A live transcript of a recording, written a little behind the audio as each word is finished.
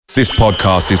This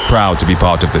podcast is proud to be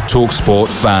part of the TalkSport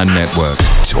Fan Network.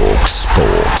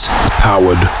 TalkSport.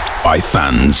 Powered by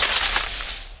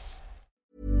fans.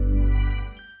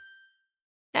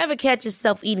 Ever catch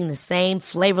yourself eating the same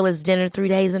flavorless dinner 3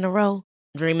 days in a row?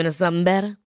 Dreaming of something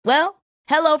better? Well,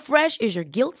 HelloFresh is your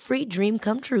guilt-free dream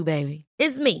come true, baby.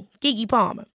 It's me, Keke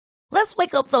Palmer. Let's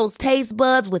wake up those taste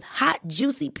buds with hot,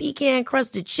 juicy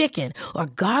pecan-crusted chicken or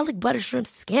garlic butter shrimp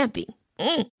scampi.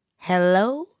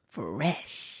 Hello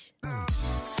Fresh.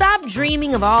 Stop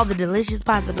dreaming of all the delicious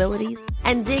possibilities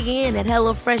and dig in at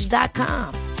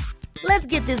HelloFresh.com. Let's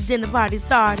get this dinner party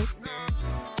started.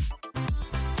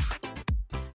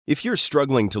 If you're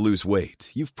struggling to lose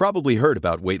weight, you've probably heard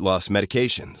about weight loss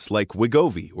medications like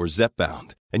Wegovy or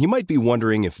Zepbound, and you might be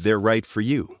wondering if they're right for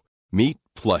you. Meet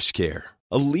PlushCare,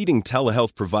 a leading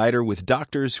telehealth provider with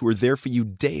doctors who are there for you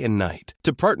day and night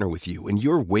to partner with you in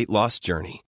your weight loss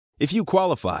journey. If you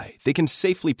qualify, they can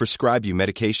safely prescribe you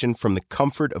medication from the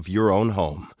comfort of your own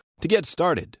home. To get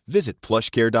started, visit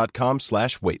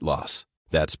plushcare.com/weightloss.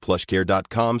 That's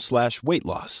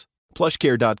plushcare.com/weightloss.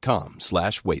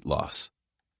 plushcare.com/weightloss.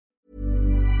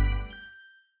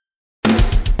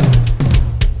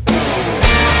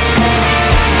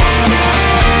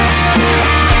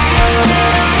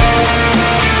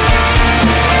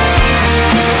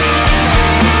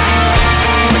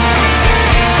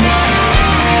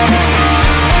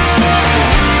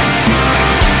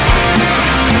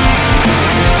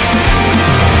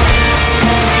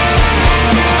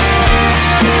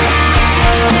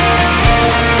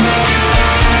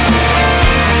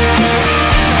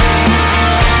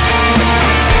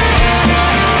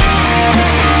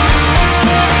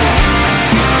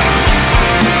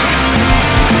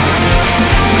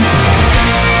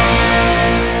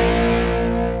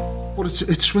 But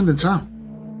it's Swindon Town.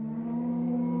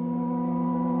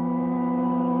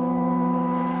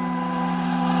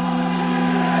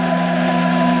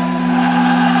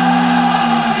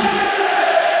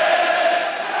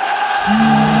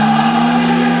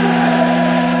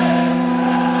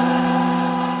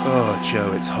 Oh,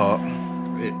 Joe, it's hot.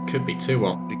 It could be too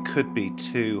hot. It could be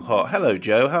too hot. Hello,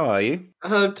 Joe. How are you?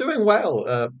 Doing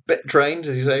well. Bit drained,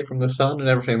 as you say, from the sun and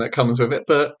everything that comes with it.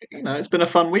 But, it's been a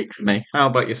fun week for me. How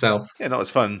about yourself? Yeah, not as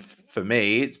fun for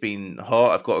me. It's been hot.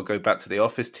 I've got to go back to the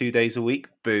office 2 days a week.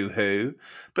 Boo-hoo.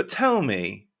 But tell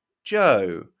me,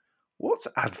 Joe, what's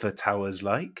Adver Towers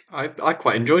like? I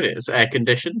quite enjoyed it. It's air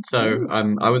conditioned. So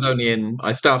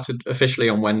I started officially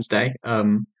on Wednesday.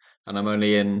 And I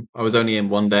was only in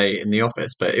 1 day in the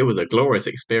office, but it was a glorious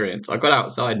experience. I got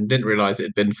outside and didn't realize it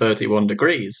had been 31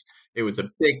 degrees. It was a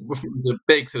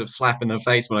big sort of slap in the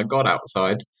face when I got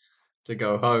outside to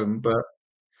go home. But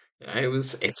yeah,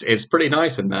 it's pretty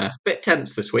nice in there. Bit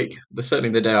tense this week.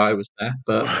 Certainly the day I was there,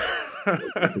 but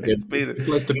It's it's been, a good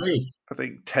place to be. I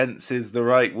think tense is the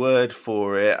right word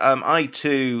for it. I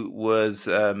too was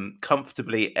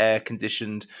comfortably air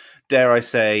conditioned, dare I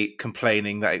say,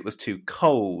 complaining that it was too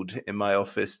cold in my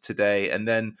office today. And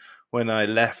then when I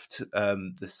left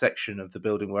the section of the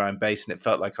building where I'm based, and it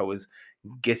felt like I was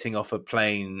getting off a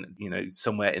plane,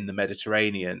 somewhere in the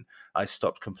Mediterranean, I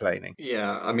stopped complaining.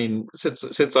 Yeah, I mean,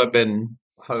 since I've been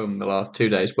home the last 2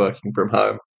 days working from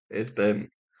home, it's been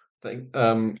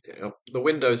the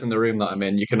windows in the room that I'm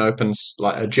in, you can open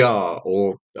like a jar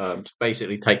or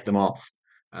basically take them off,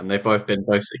 and they've both been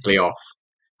basically off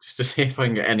just to see if I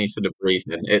can get any sort of breeze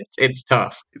in. It's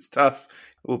tough. It's tough.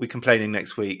 We'll be complaining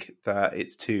next week that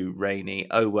it's too rainy.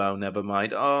 Oh well, never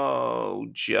mind. Oh,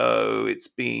 Joe, it's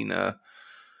been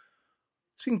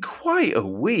quite a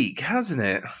week, hasn't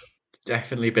it? It's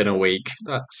definitely been a week.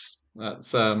 It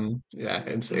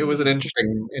was an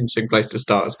interesting place to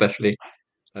start, especially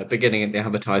beginning at the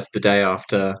advertised the day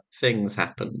after things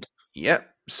happened. Yep.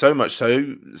 So much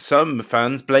so, some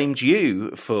fans blamed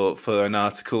you for an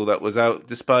article that was out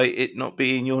despite it not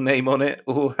being your name on it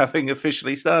or having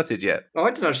officially started yet. Oh,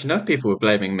 I didn't actually know people were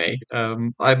blaming me.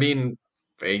 I mean,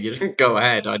 you didn't go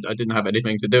ahead. I didn't have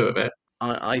anything to do with it.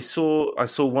 I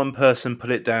saw one person put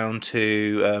it down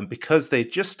to because they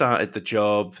just started the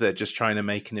job, they're just trying to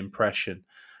make an impression.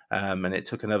 And it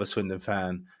took another Swindon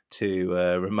fan to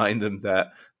remind them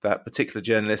that that particular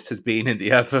journalist has been in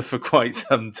the advert for quite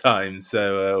some time.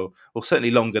 So, or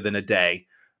certainly longer than a day,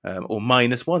 or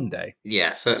minus 1 day.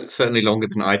 Yeah, certainly longer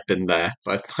than I'd been there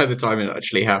by the time it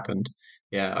actually happened.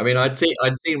 Yeah, I mean, I'd seen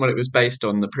what it was based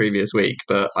on the previous week,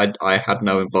 but I had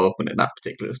no involvement in that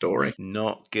particular story.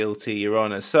 Not guilty, Your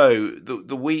Honour. So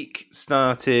the week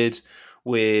started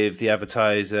with the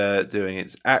Advertiser doing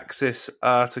its Axis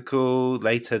article.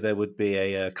 Later, there would be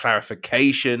a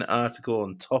clarification article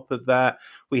on top of that.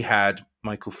 We had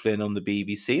Michael Flynn on the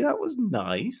BBC. That was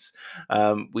nice.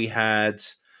 We had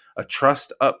a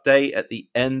trust update at the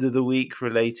end of the week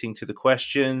relating to the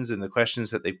questions, and the questions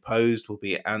that they posed will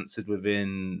be answered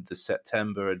within the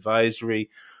September advisory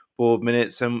board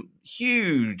minutes. Some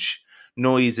huge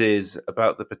noises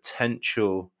about the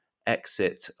potential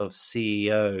exit of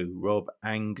CEO Rob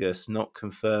Angus, not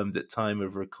confirmed at time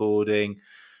of recording.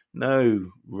 No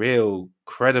real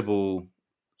credible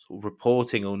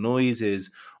reporting or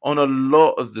noises on a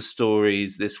lot of the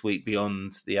stories this week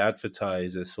beyond the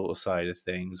Advertiser sort of side of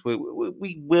things. We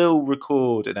will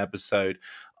record an episode.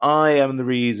 I am the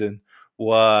reason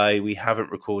why we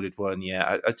haven't recorded one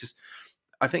yet.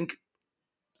 I think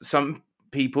some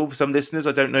people, some listeners,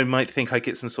 I don't know, might think I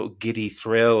get some sort of giddy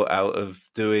thrill out of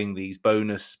doing these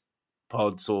bonus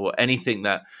pods or anything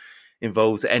that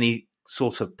involves any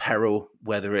sort of peril,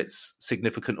 whether it's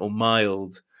significant or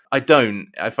mild. I don't.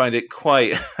 I find it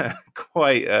quite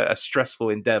a stressful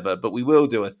endeavor, but we will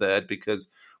do a third because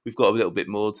we've got a little bit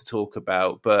more to talk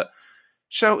about. But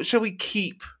shall we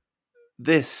keep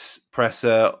this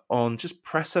presser on just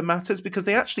presser matters, because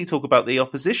they actually talk about the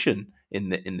opposition in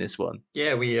this one?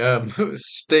 Yeah, we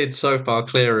steered so far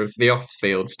clear of the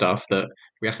off-field stuff that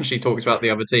we actually talked about the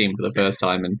other team for the first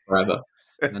time in forever.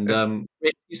 And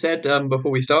you said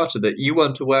before we started that you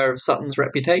weren't aware of Sutton's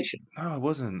reputation. No, I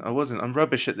wasn't. I'm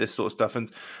rubbish at this sort of stuff, and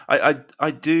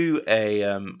I do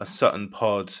a Sutton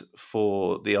pod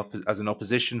for as an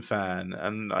opposition fan,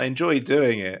 and I enjoy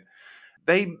doing it.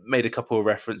 They made a couple of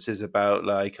references about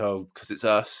because it's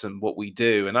us and what we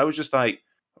do, and I was just like,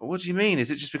 what do you mean? Is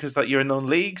it just because you're a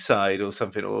non-league side or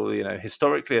something, or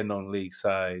historically a non-league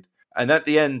side? And at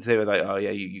the end, they were like, "Oh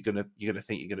yeah, you're gonna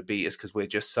think you're gonna beat us because we're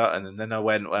just Sutton." And then I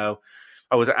went, "Well,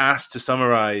 I was asked to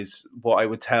summarise what I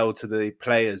would tell to the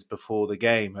players before the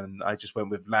game, and I just went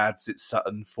with, lads, it's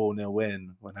Sutton 4-0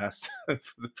 win when asked for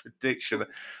the prediction."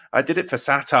 I did it for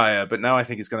satire, but now I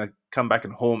think it's going to come back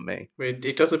and haunt me.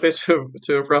 It does a bit to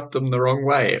have rubbed them the wrong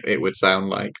way, it would sound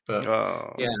like. But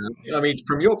yeah, I mean,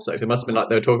 from your perspective, it must have been like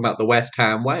they were talking about the West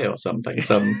Ham way or something,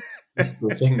 some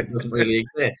thing that doesn't really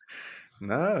exist.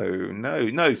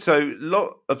 No. So a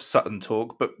lot of Sutton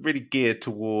talk, but really geared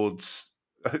towards...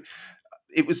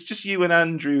 It was just you and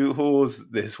Andrew Hawes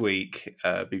this week,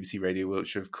 BBC Radio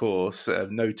Wiltshire, of course.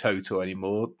 No Total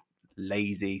anymore.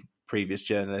 Lazy previous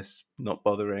journalist, not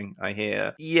bothering, I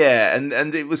hear. Yeah,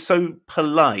 and it was so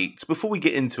polite. Before we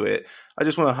get into it, I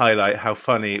just want to highlight how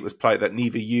funny it was polite that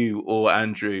neither you or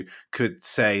Andrew could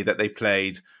say that they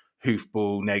played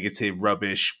hoofball, negative,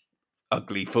 rubbish,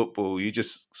 ugly football. You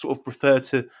just sort of refer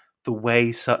to the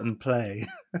way Sutton play.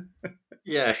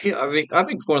 Yeah, I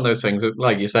think one of those things,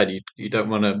 like you said, you don't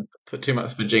want to put too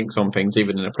much of a jinx on things,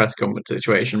 even in a press conference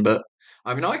situation. But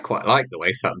I mean, I quite like the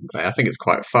way Sutton play. I think it's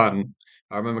quite fun.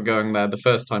 I remember going there the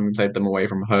first time we played them away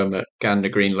from home at Gander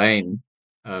Green Lane.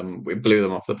 We blew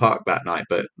them off the park that night,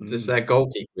 but this their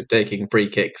goalkeeper was taking free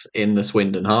kicks in the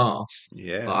Swindon half.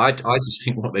 Yeah, I just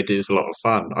think what they do is a lot of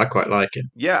fun. I quite like it.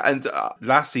 Yeah, and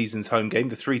last season's home game,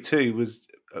 the 3-2, was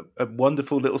a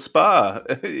wonderful little spar.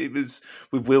 It was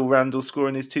with Will Randall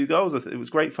scoring his 2 goals. It was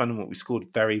great fun, and what we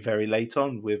scored very, very late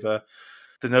on with the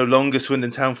no longer Swindon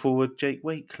Town forward Jake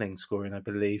Wakeling scoring, I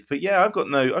believe. But yeah, I've got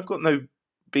no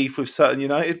beef with Sutton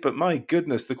United, but my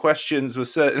goodness, the questions were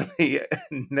certainly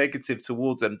negative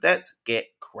towards them. Let's get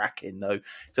cracking, though.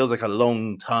 Feels like a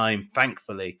long time,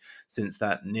 thankfully, since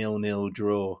that 0-0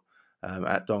 draw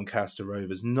at Doncaster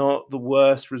Rovers. Not the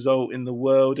worst result in the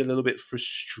world. A little bit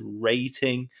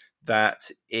frustrating that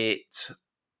it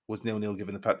was 0-0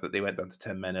 given the fact that they went down to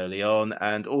 10 men early on,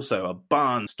 and also a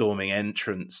barnstorming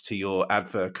entrance to your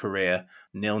advert career,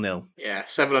 0-0. Yeah,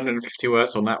 750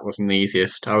 words on that wasn't the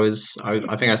easiest. I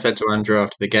think I said to Andrew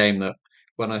after the game that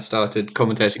when I started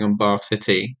commentating on Bath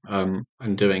City and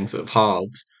doing sort of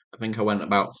halves, I think I went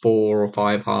about 4 or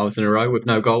 5 halves in a row with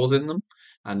no goals in them.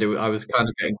 And I was kind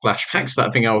of getting flashbacks to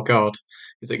that, thinking, oh God,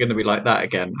 is it going to be like that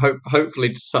again?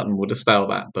 Hopefully Sutton will dispel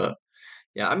that. But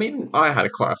yeah, I mean, I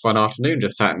had quite a fun afternoon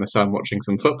just sat in the sun watching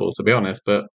some football, to be honest.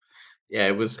 But yeah,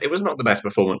 it was not the best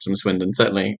performance from Swindon,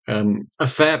 certainly. A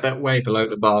fair bit way below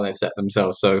the bar they've set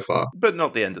themselves so far. But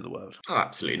not the end of the world. Oh,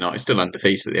 absolutely not. It's still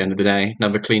undefeated at the end of the day.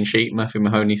 Another clean sheet. Murphy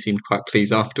Mahoney seemed quite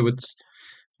pleased afterwards.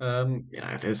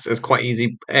 There's quite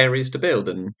easy areas to build,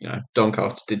 and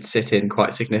Doncaster did sit in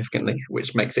quite significantly,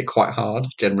 which makes it quite hard,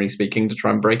 generally speaking, to try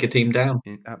and break a team down.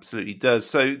 It absolutely does.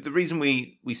 So the reason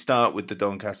we start with the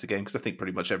Doncaster game, because I think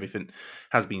pretty much everything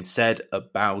has been said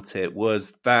about it,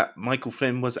 was that Michael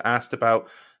Flynn was asked about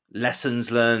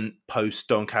lessons learned post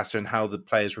Doncaster and how the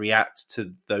players react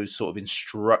to those sort of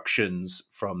instructions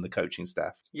from the coaching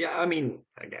staff? Yeah, I mean,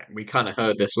 again, we kind of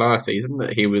heard this last season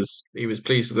that he was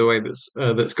pleased with the way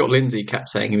that Scott Lindsay kept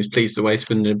saying he was pleased with the way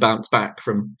Swindon had bounced back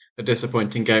from a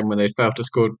disappointing game when they failed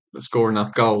to score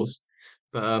enough goals.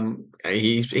 But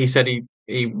he said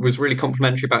he was really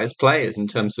complimentary about his players in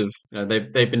terms of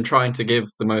they've been trying to give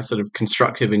the most sort of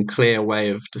constructive and clear way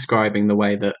of describing the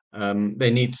way that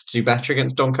they need to do better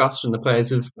against Doncaster, and the players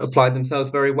have applied themselves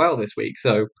very well this week.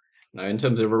 So in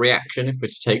terms of a reaction, if we're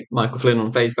to take Michael Flynn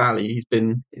on face value, he's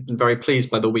been very pleased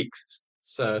by the weeks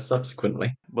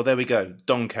subsequently. Well, there we go.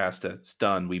 Doncaster, it's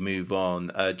done. We move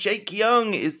on. Jake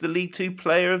Young is the League Two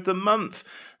Player of the Month.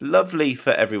 Lovely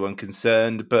for everyone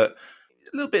concerned, but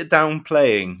a little bit of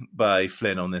downplaying by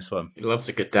Flynn on this one. He loves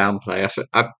a good downplay.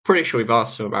 I'm pretty sure we've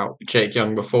asked him about Jake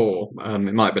Young before.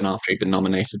 It might have been after he'd been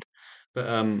nominated,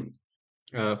 but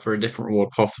for a different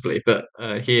award possibly. But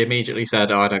he immediately said,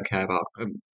 "I don't care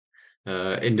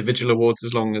about individual awards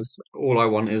as long as all I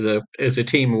want is a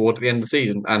team award at the end of the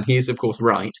season." And he is, of course,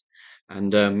 right.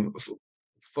 And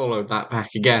followed that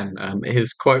back again.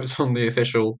 His quotes on the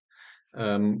official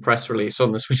press release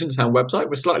on the Swindon Town website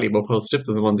were slightly more positive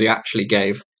than the ones he actually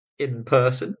gave in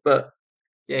person. But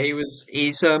yeah,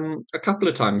 he's a couple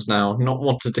of times now not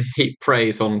wanted to heap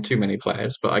praise on too many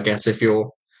players. But I guess if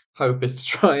your hope is to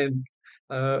try and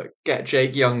get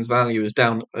Jake Young's values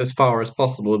down as far as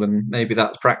possible, then maybe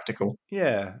that's practical.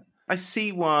 Yeah, I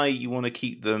see why you want to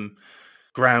keep them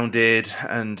grounded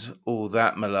and all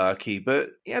that malarkey,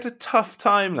 but he had a tough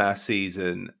time last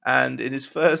season, and in his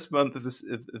first month of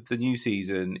the new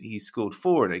season, he scored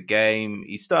 4 in a game.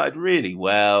 He started really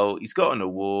well. He's got an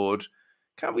award.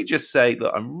 Can't we just say,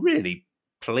 look, I'm really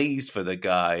pleased for the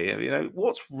guy?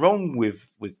 What's wrong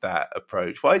with that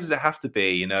approach? Why does it have to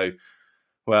be,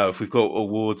 well, if we've got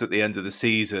awards at the end of the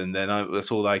season, then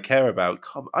that's all I care about.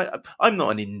 I'm not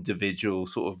an individual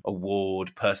sort of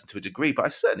award person to a degree, but I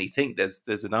certainly think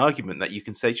there's an argument that you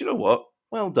can say, do you know what?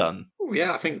 Well done. Oh,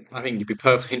 yeah, I think you'd be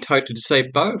perfectly entitled to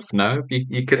say both. No,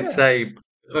 you could say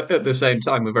at the same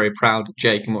time we're very proud of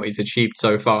Jake and what he's achieved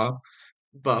so far,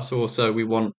 but also we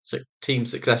want team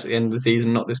success at the end of the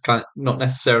season, not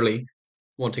necessarily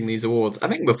wanting these awards. I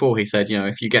think before he said,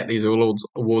 if you get these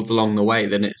awards along the way,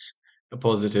 then it's a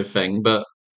positive thing. But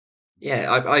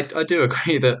yeah, I do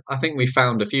agree that I think we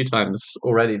found a few times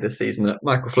already this season that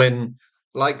Michael Flynn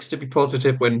likes to be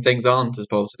positive when things aren't as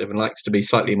positive and likes to be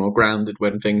slightly more grounded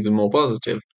when things are more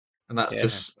positive. And that's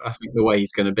just, I think, the way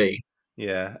he's going to be.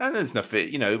 Yeah, and there's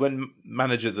nothing, when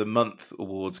Manager of the Month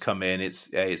awards come in,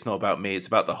 it's not about me, it's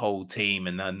about the whole team,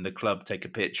 and then the club take a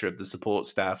picture of the support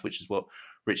staff, which is what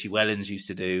Richie Wellens used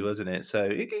to do, wasn't it? So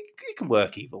it can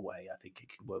work either way. I think it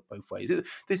can work both ways.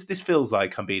 This feels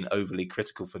like I'm being overly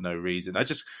critical for no reason. I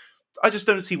just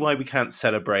don't see why we can't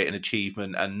celebrate an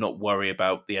achievement and not worry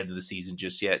about the end of the season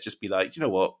just yet. Just be like, you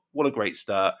know what a great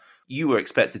start. You were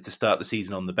expected to start the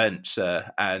season on the bench,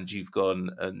 sir, and you've gone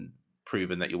and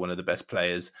proven that you're one of the best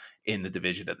players in the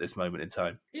division at this moment in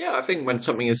time. Yeah, I think when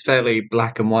something is fairly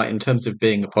black and white in terms of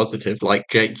being a positive, like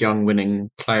Jake Young winning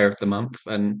Player of the Month,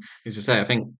 and as you say, I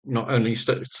think not only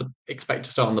expect to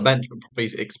start on the bench, but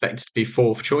probably expect to be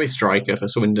fourth choice striker for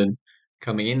Swindon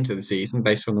coming into the season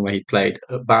based on the way he played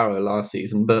at Barrow last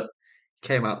season. But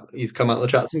he's come out of the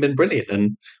traps and been brilliant,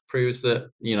 and proves that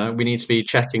we need to be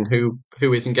checking who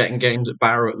isn't getting games at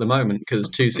Barrow at the moment, because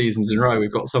 2 seasons in a row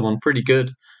we've got someone pretty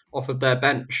good off of their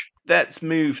bench. Let's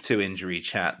move to injury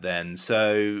chat then.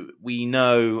 So we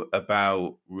know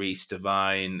about Reece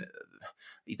Devine.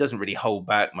 He doesn't really hold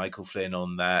back, Michael Flynn,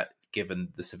 on that, given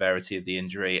the severity of the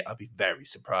injury. I'd be very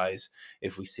surprised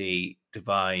if we see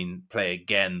Devine play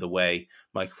again the way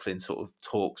Michael Flynn sort of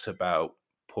talks about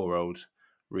poor old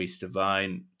Reece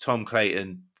Devine. Tom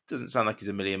Clayton doesn't sound like he's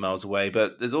a million miles away,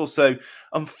 but there's also,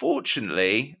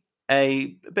 unfortunately,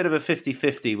 a bit of a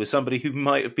 50-50 with somebody who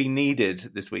might have been needed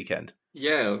this weekend.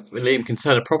 Yeah, Liam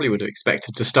Kinsella probably would have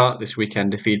expected to start this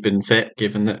weekend if he'd been fit,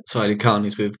 given that Saeed Khan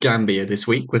is with Gambia this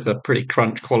week with a pretty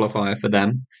crunch qualifier for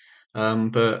them.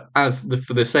 But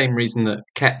for the same reason that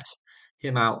kept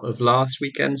him out of last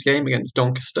weekend's game against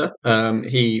Doncaster,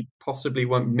 he possibly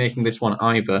won't be making this one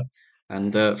either.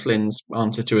 And Flynn's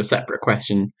answer to a separate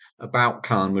question about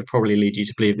Khan would probably lead you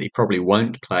to believe that he probably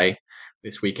won't play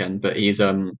this weekend, but he's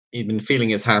been feeling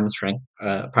his hamstring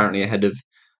apparently ahead of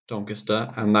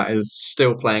Doncaster, and that is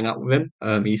still playing up with him.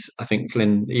 I think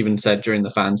Flynn even said during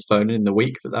the fans' phone in the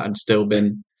week that had still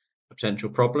been a potential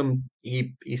problem.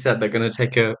 He said they're going to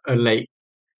take a late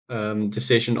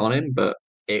decision on him, but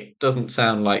it doesn't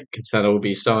sound like Kinsella will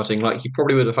be starting like he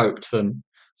probably would have hoped from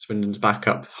Swindon's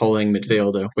backup holding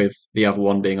midfielder, with the other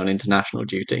one being on international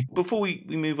duty. Before we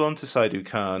move on to Saidu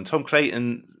Khan, Tom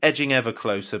Clayton edging ever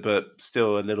closer, but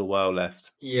still a little while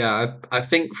left. Yeah, I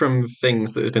think from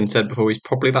things that have been said before, he's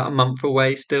probably about a month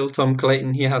away still, Tom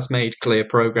Clayton. He has made clear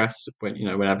progress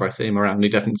whenever I see him around. He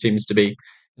definitely seems to be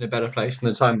in a better place than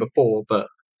the time before, but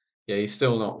yeah, he's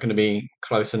still not going to be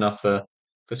close enough for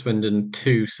Swindon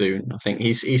too soon. I think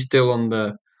he's still on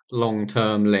the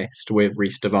long-term list with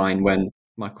Reece Devine when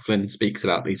Michael Flynn speaks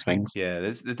about these things. Yeah,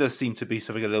 there does seem to be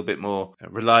something a little bit more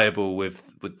reliable with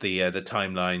the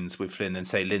timelines with Flynn than,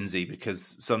 say, Lindsay,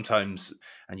 because sometimes,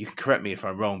 and you can correct me if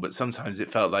I'm wrong, but sometimes it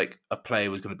felt like a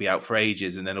player was going to be out for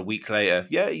ages, and then a week later,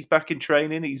 yeah, he's back in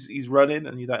training, he's running,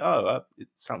 and you're like, oh, it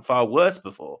sounded far worse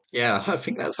before. Yeah, I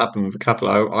think that's happened with a couple.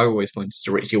 I always pointed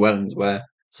to Richie Wellens, where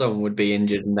someone would be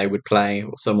injured and they would play,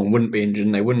 or someone wouldn't be injured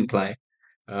and they wouldn't play.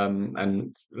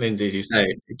 And Lindsay, as you say,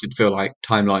 it did feel like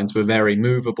timelines were very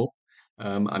movable.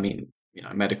 I mean,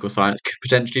 medical science could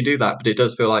potentially do that, but it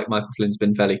does feel like Michael Flynn's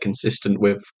been fairly consistent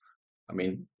with. I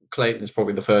mean, Clayton is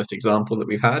probably the first example that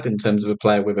we've had in terms of a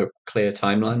player with a clear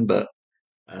timeline, but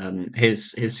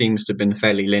his seems to have been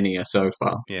fairly linear so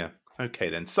far. Yeah. Okay,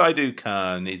 then. Saidu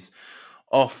Khan is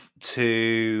off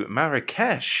to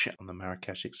Marrakesh on the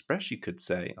Marrakesh Express, you could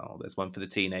say. Oh, there's one for the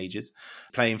teenagers.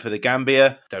 Playing for the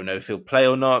Gambia. Don't know if he'll play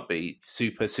or not, but he's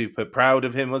super, super proud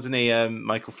of him, wasn't he,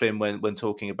 Michael Flynn, when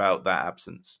talking about that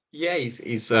absence? Yeah, he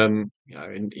said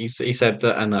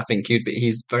that, and I think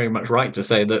he's very much right to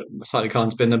say that Sadiq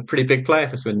Khan's been a pretty big player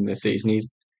for Swindon this season.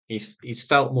 He's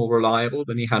felt more reliable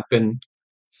than he had been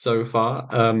so far.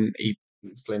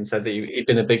 Flynn said that he'd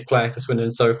been a big player for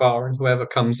Swindon so far, and whoever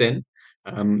comes in,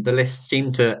 the list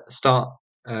seemed to start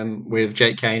with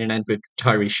Jake Kane and end with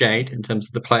Tyree Shade in terms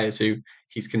of the players who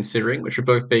he's considering, which would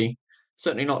both be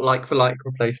certainly not like for like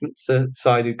replacements to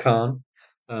Saidu Khan.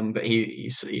 But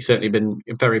he's certainly been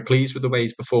very pleased with the way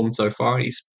he's performed so far.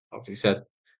 He's obviously said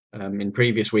in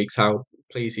previous weeks how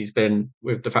pleased he's been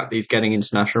with the fact that he's getting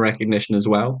international recognition as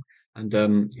well. And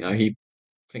he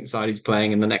thinks Saidu's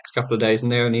playing in the next couple of days,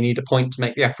 and they only need a point to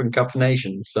make the African Cup of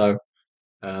Nations. So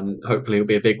hopefully it'll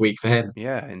be a big week for him.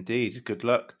 Yeah, indeed. Good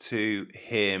luck to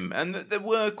him. And there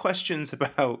were questions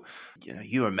about,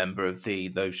 you're a member of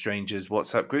those strangers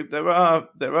WhatsApp group. There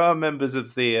are members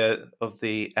of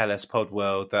the LS Pod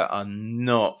world that are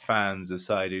not fans of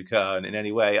Saidu Khan in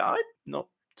any way. I'm not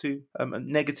too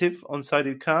negative on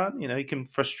Saidu Khan. He can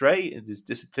frustrate, and his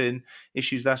discipline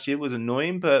issues last year was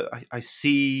annoying, but I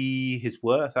see his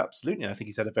worth, absolutely. And I think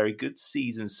he's had a very good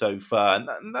season so far.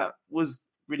 And that was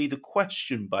really the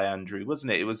question by Andrew,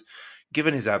 wasn't it? It was,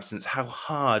 given his absence, how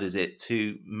hard is it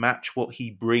to match what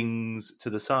he brings to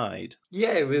the side?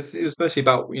 Yeah, it was mostly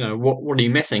about what are you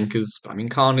missing? Because I mean,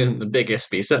 Khan isn't the biggest,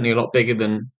 but he's certainly a lot bigger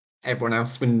than everyone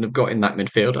else Swindon have got in that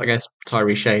midfield. I guess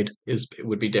Tyree Shade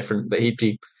would be different, but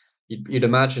you'd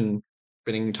imagine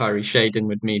bringing Tyree Shade in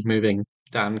would mean moving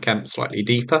Dan Kemp slightly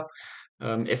deeper,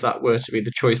 if that were to be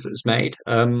the choice that's made.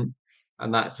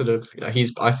 And that sort of,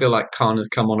 I feel like Khan has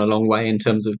come on a long way in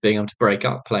terms of being able to break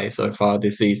up play so far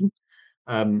this season.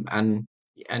 And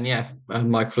yeah,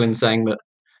 Michael Flynn saying that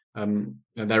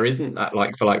there isn't that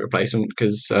like for like replacement,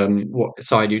 because what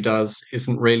Saidu does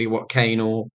isn't really what Kane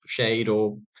or Shade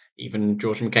or even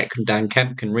George McKeck and Dan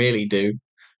Kemp can really do.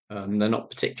 They're not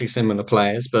particularly similar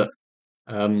players, but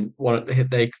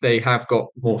they have got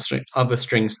other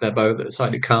strings to their bow that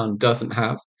Saidu Khan doesn't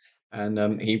have.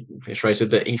 And he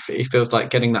reiterated that he feels like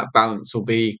getting that balance will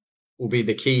be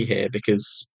the key here,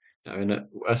 because in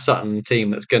a Sutton team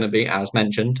that's going to be, as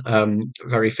mentioned,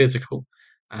 very physical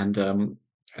and are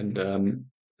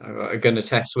going to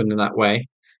test Swindon that way.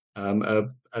 A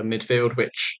midfield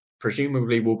which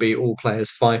presumably will be all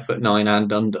players 5'9"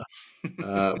 and under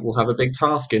will have a big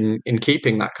task in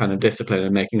keeping that kind of discipline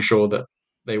and making sure that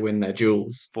they win their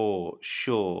duels. For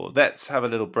sure. Let's have a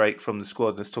little break from the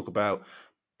squad. Let's talk about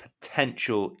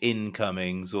potential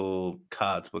incomings, or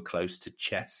cards were close to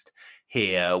chest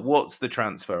here. What's the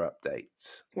transfer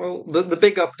update? Well, the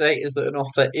big update is that an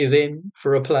offer is in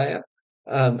for a player,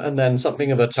 and then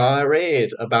something of a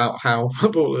tirade about how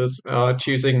footballers are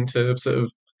choosing to sort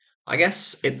of. I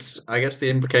guess the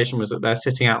implication was that they're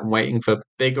sitting out and waiting for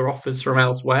bigger offers from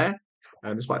elsewhere,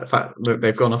 despite the fact that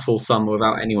they've gone a full sum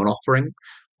without anyone offering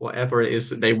whatever it is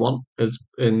that they want as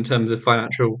in terms of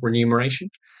financial remuneration.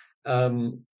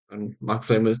 And Michael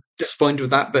Flynn was disappointed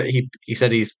with that, but he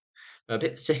said he's a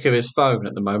bit sick of his phone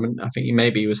at the moment. I think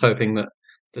he was hoping that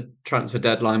the transfer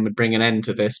deadline would bring an end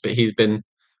to this, but he's been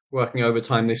working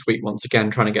overtime this week once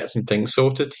again, trying to get some things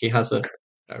sorted. He has as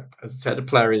I said, a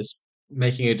player is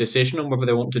making a decision on whether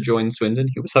they want to join Swindon.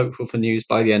 He was hopeful for news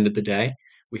by the end of the day,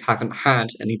 we haven't had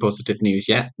any positive news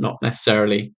yet. Not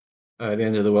necessarily the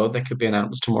end of the world. They could be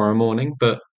announced tomorrow morning,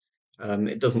 but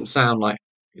it doesn't sound like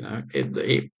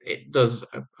it does.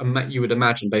 You would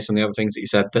imagine, based on the other things that he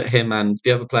said, that him and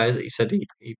the other players that he said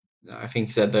I think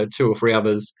he said there are two or three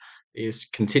others is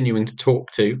continuing to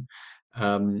talk to.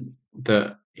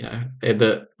 That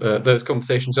that those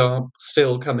conversations are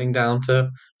still coming down to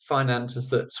finances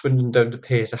that Swindon don't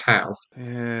appear to have.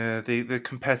 Yeah, the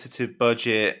competitive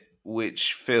budget,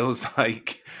 which feels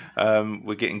like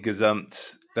we're getting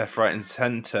gazumped left, right, and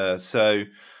centre. So,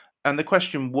 and the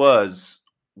question was,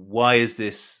 why is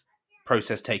this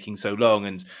process taking so long?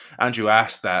 And Andrew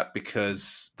asked that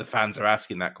because the fans are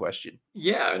asking that question.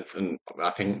 Yeah, and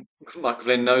I think Michael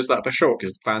Flynn knows that for sure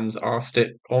because the fans asked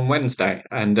it on Wednesday,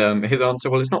 and his answer,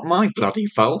 "Well, it's not my bloody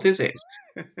fault, is it?"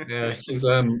 Yeah,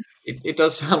 it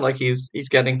does sound like he's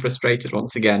getting frustrated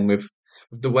once again with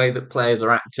the way that players are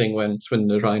acting when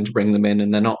Swindon are trying to bring them in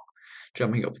and they're not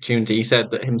jumping opportunity. He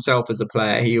said that himself as a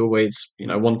player, he always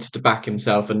wanted to back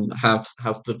himself and had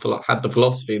the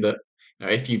philosophy that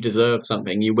if you deserve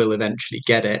something, you will eventually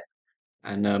get it.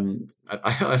 And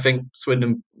I think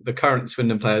the current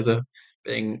Swindon players are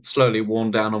being slowly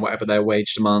worn down on whatever their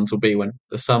wage demands will be when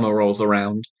the summer rolls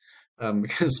around.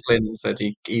 Because Flynn said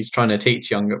he's trying to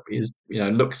teach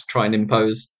looks to try and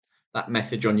impose that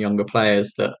message on younger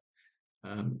players that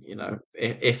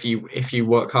if you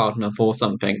work hard enough for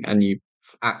something and you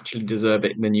actually deserve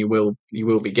it, then you will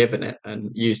be given it.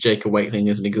 And use Jacob Wakeling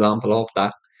as an example of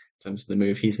that in terms of the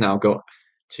move he's now got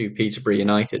to Peterborough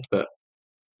United, but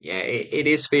yeah, it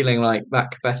is feeling like that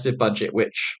competitive budget,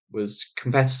 which was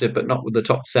competitive but not with the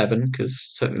top seven, because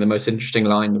certainly the most interesting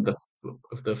line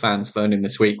of the fans phoning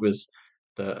this week was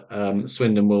that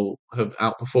Swindon will have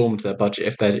outperformed their budget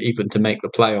if they're even to make the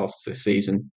playoffs this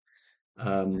season.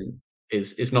 Um,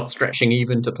 is not stretching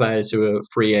even to players who are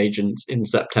free agents in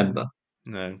September.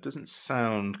 No, it doesn't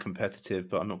sound competitive,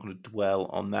 but I'm not going to dwell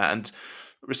on that. And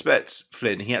respect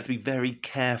Flynn, he had to be very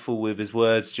careful with his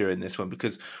words during this one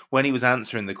because when he was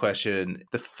answering the question,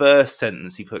 the first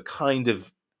sentence he put kind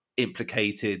of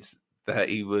implicated that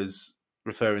he was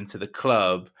referring to the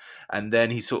club. And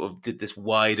then he sort of did this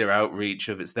wider outreach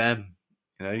of it's them.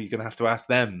 You're going to have to ask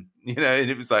them, and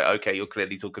it was like, okay, you're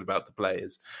clearly talking about the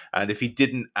players. And if he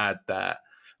didn't add that,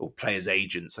 or players'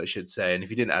 agents, I should say. And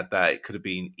if you didn't add that, it could have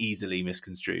been easily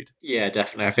misconstrued. Yeah,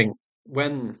 definitely. I think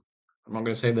when I'm not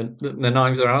going to say the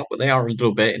knives are out, but they are a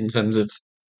little bit in terms of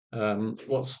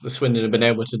what's the Swindon have been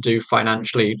able to do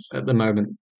financially at the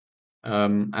moment.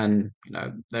 And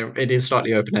it is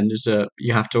slightly open ended. So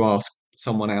you have to ask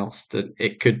someone else that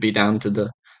it could be down to the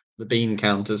bean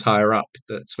counters higher up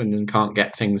that Swindon can't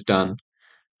get things done.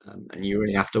 And you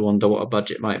really have to wonder what a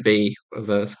budget might be of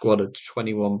a squad of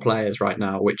 21 players right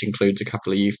now, which includes a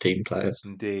couple of youth team players.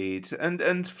 Indeed.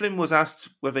 And Flynn was asked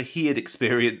whether he had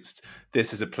experienced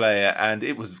this as a player, and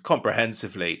it was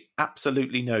comprehensively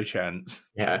absolutely no chance.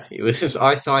 Yeah, it was just,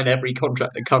 I sign every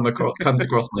contract that comes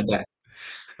across my desk.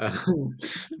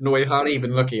 No, hardly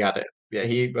even looking at it. Yeah,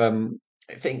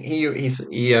 I think he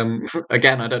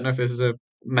again, I don't know if this is a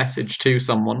message to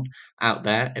someone out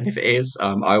there, and if it is, I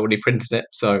already printed it,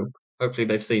 so hopefully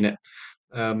they've seen it.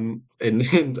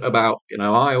 In about,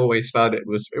 I always felt it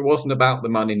wasn't about the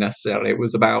money necessarily. It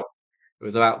was about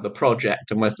the project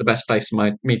and where's the best place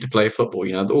for me to play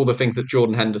football. All the things that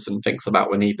Jordan Henderson thinks about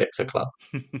when he picks a club.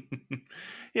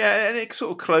 Yeah, and it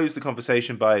sort of closed the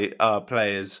conversation by our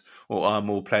players or our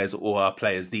more players or our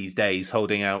players these days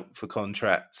holding out for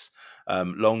contracts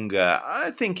longer.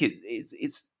 I think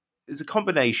it's a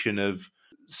combination of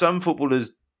some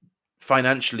footballers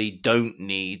financially don't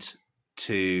need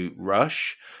to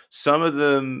rush. Some of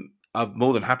them are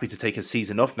more than happy to take a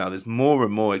season off now. There's more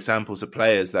and more examples of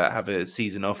players that have a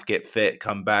season off, get fit,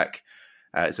 come back.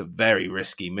 It's a very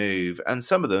risky move. And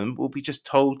some of them will be just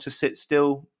told to sit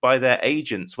still by their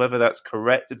agents, whether that's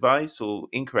correct advice or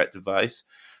incorrect advice.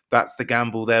 That's the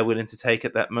gamble they're willing to take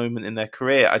at that moment in their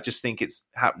career. I just think it's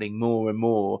happening more and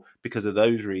more because of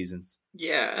those reasons.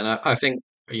 Yeah, and I think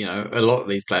a lot of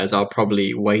these players are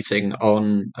probably waiting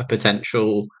on a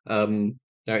potential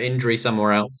injury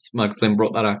somewhere else. Michael Flynn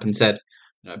brought that up and said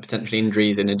potentially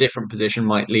injuries in a different position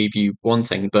might leave you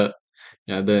wanting, but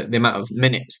the amount of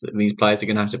minutes that these players are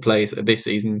going to have to play this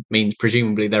season means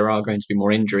presumably there are going to be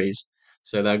more injuries.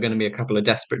 So there are going to be a couple of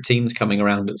desperate teams coming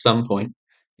around at some point,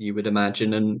 you would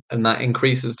imagine, and that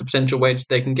increases the potential wage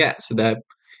they can get. So they're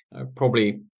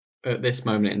probably at this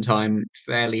moment in time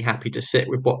fairly happy to sit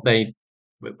with what they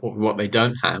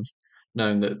don't have,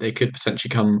 knowing that they could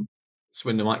potentially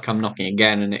Swindon might come knocking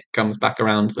again, and it comes back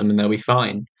around to them, and they'll be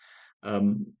fine.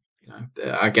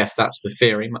 I guess that's the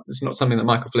theory. It's not something that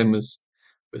Michael Flynn was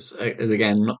was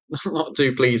again not, not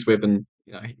too pleased with, and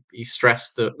he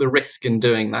stressed the risk in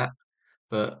doing that.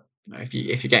 But if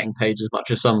you're getting paid as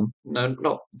much as some, no,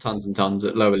 not tons and tons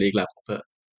at lower league level, but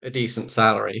a decent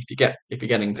salary, if you're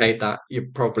getting paid that, you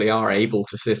probably are able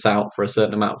to sit out for a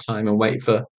certain amount of time and wait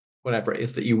for whatever it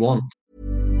is that you want.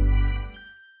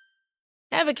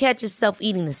 Ever catch yourself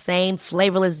eating the same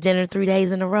flavorless dinner 3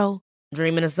 days in a row?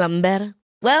 Dreaming of something better?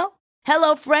 Well,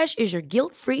 HelloFresh is your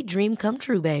guilt-free dream come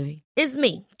true, baby. It's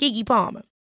me, Keke Palmer.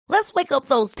 Let's wake up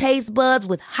those taste buds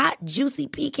with hot, juicy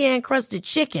pecan-crusted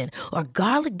chicken or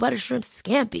garlic butter shrimp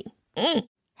scampi.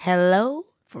 Hello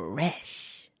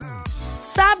Fresh.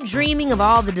 Stop dreaming of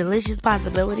all the delicious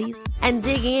possibilities and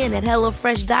dig in at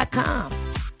HelloFresh.com.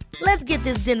 Let's get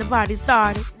this dinner party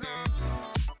started.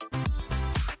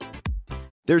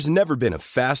 There's never been a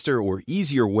faster or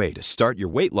easier way to start your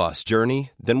weight loss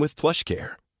journey than with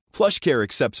PlushCare. PlushCare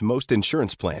accepts most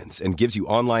insurance plans and gives you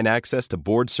online access to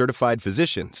board-certified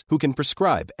physicians who can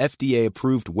prescribe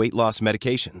FDA-approved weight loss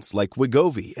medications like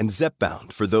Wegovy and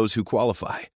Zepbound for those who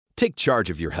qualify. Take charge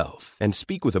of your health and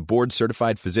speak with a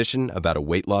board-certified physician about a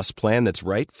weight loss plan that's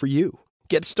right for you.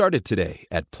 Get started today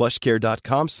at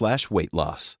plushcare.com/weight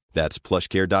loss. That's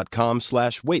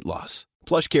plushcare.com/weight loss.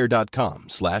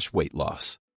 plushcare.com/weight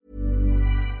loss.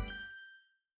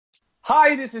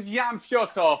 Hi, this is Jan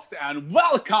Fjortoft, and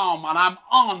welcome, and I'm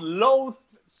on Loathe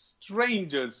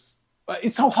Strangers.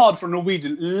 It's so hard for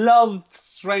Norwegian. Love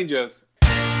Strangers.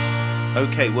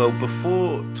 Okay, well,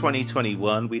 before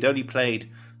 2021, we'd only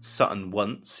played Sutton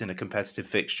once in a competitive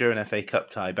fixture, an FA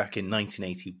Cup tie back in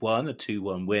 1981, a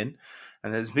 2-1 win.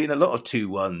 And there's been a lot of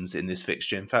 2-1s in this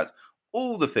fixture. In fact,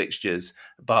 all the fixtures,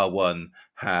 bar one,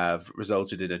 have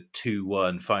resulted in a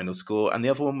 2-1 final score, and the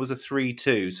other one was a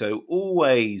 3-2. So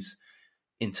always,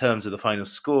 in terms of the final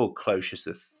score, closest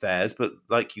affairs. But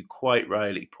like you quite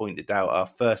rightly pointed out, our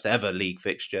first ever league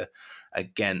fixture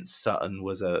against Sutton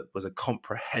was a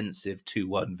comprehensive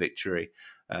 2-1 victory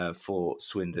for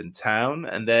Swindon Town.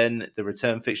 And then the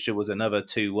return fixture was another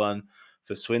 2-1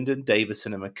 for Swindon.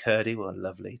 Davison and McCurdy. What a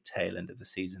lovely tail end of the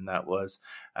season that was.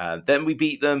 Then we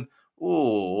beat them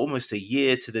almost a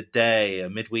year to the day, a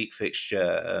midweek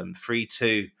fixture,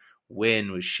 3-2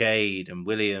 win with Shade and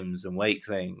Williams and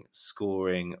Wakeling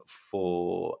scoring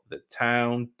for the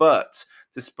Town. But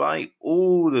despite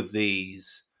all of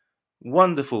these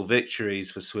wonderful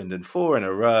victories for Swindon, 4 in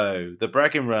a row, the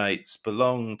bragging rights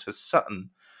belong to Sutton,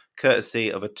 courtesy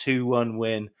of a 2-1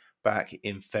 win back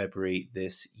in February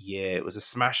this year. It was a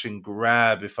smash and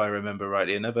grab, if I remember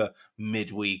rightly, another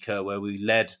midweeker where we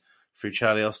led through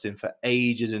Charlie Austin for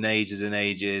ages and ages and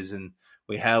ages, and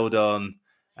we held on,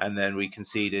 and then we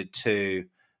conceded 2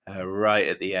 right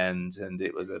at the end, and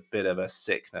it was a bit of a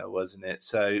sickener, wasn't it?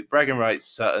 So bragging rights,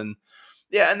 Sutton.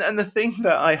 Yeah, and the thing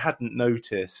that I hadn't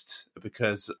noticed,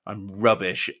 because I'm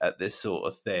rubbish at this sort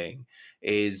of thing,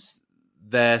 is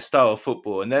their style of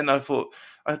football. And then I thought,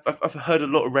 I've heard a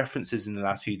lot of references in the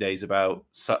last few days about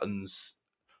Sutton's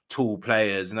tall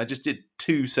players, and I just did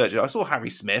 2 searches. I saw Harry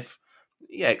Smith,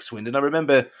 ex-Swindon. I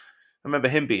remember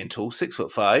him being tall,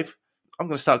 6'5". I'm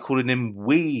going to start calling him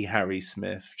Wee Harry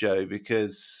Smith, Joe,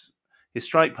 because his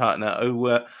strike partner,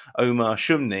 Omar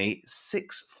Shumni,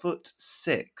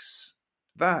 6'6".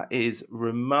 That is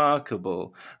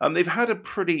remarkable. They've had a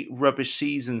pretty rubbish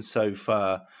season so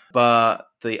far, but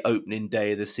the opening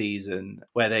day of the season,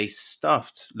 where they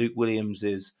stuffed Luke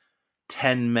Williams's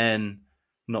 10 men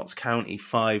Notts County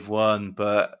 5-1,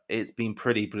 but it's been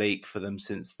pretty bleak for them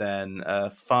since then.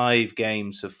 5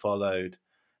 games have followed,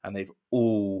 and they've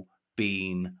all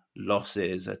been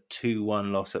losses. A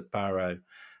 2-1 loss at Barrow,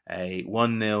 a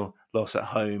 1-0 loss at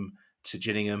home to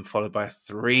Gillingham, followed by a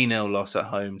 3-0 loss at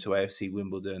home to AFC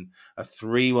Wimbledon, a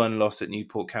 3-1 loss at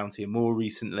Newport County, and more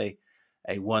recently,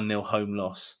 a 1-0 home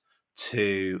loss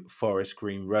to Forest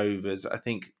Green Rovers. I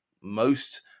think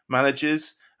most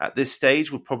managers at this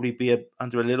stage will probably be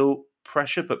under a little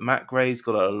pressure, but Matt Gray's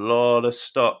got a lot of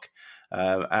stock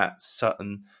at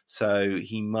Sutton, so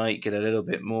he might get a little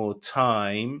bit more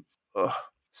time.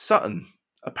 Sutton,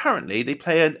 apparently they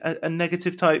play a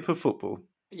negative type of football.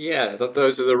 Yeah,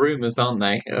 those are the rumours, aren't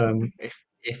they?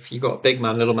 If you've got a big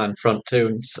man, little man front too,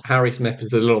 and Harry Smith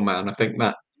is the little man, I think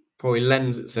that probably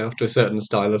lends itself to a certain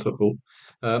style of football.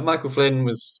 Michael Flynn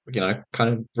was,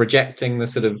 kind of rejecting the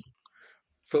sort of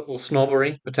football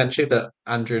snobbery, potentially, that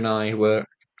Andrew and I were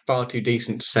far too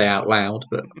decent to say out loud,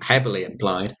 but heavily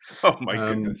implied. Oh my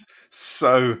goodness.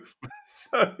 So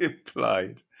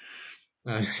implied.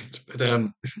 But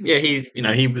yeah, he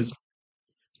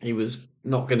was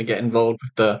not going to get involved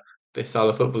with this style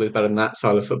of football is better than that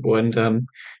style of football, and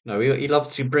he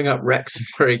loves to bring up Wrexham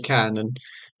where he can, and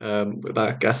But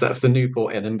I guess that's the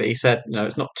Newport in him. But he said,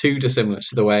 it's not too dissimilar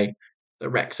to the way that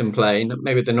Wrexham play.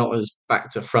 Maybe they're not as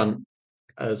back to front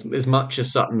as much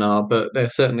as Sutton are, but they're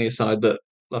certainly a side that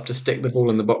love to stick the ball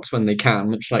in the box when they can,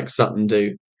 much like Sutton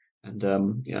do. And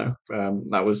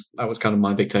that was kind of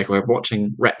my big takeaway of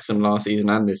watching Wrexham last season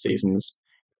and this season. Is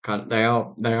kind of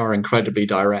they are incredibly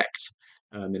direct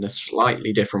in a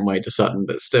slightly different way to Sutton,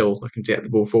 but still looking to get the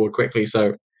ball forward quickly.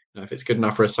 So if it's good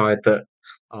enough for a side that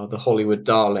are the Hollywood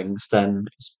darlings, then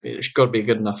it's got to be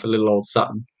good enough for little old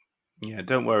Sutton. Yeah,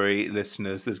 don't worry,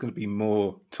 listeners. There's going to be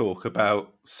more talk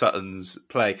about Sutton's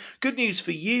play. Good news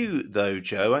for you, though,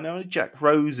 Joe. I know Jack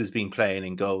Rose has been playing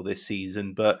in goal this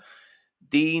season, but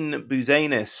Dean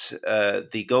Buzanis,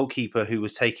 the goalkeeper who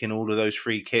was taking all of those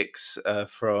free kicks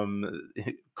from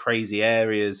crazy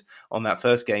areas on that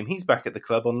first game, he's back at the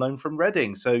club on loan from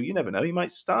Reading. So you never know, he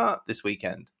might start this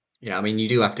weekend. Yeah, I mean, you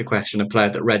do have to question a player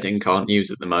that Reading can't use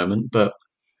at the moment, but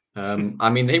I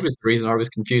mean, he was the reason I was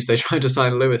confused. They tried to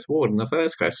sign Lewis Ward in the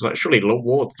first place. I was like, surely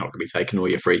Ward's not going to be taking all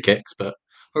your free kicks, but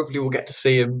hopefully we'll get to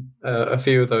see him a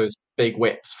few of those big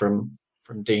whips from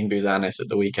Dean Buzanis at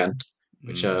the weekend,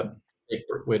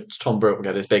 which Tom Brooke will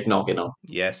get his big noggin on.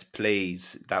 Yes,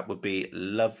 please. That would be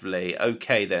lovely.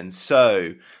 Okay, then.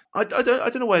 So I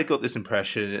don't know why I got this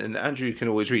impression, and Andrew can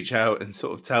always reach out and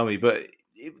sort of tell me, but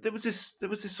there was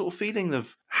this sort of feeling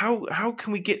of how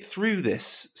can we get through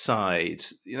this side?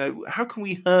 How can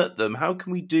we hurt them? How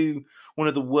can we do one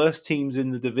of the worst teams in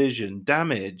the division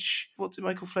damage? What did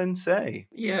Michael Flynn say?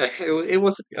 Yeah, it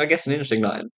was, I guess, an interesting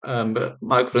night. But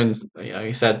Michael Flynn,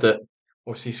 he said that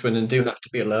obviously Swindon do have to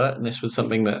be alert, and this was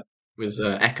something that was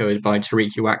echoed by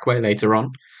Tariq Uwakwe later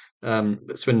on.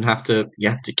 That Swindon have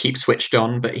to keep switched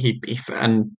on, but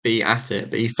and be at it.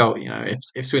 But he felt,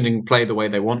 if Swindon play the way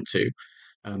they want to,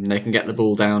 they can get the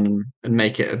ball down and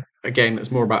make it a game that's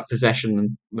more about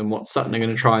possession than what Sutton are going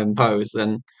to try and pose,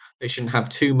 then they shouldn't have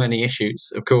too many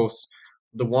issues. Of course,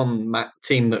 the one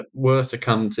team that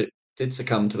did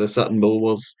succumb to the Sutton ball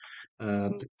was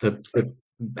the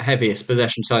heaviest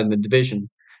possession side in the division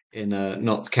in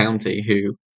Notts County,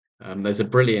 who there's a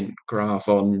brilliant graph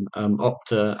on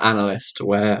Opta Analyst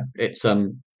where it's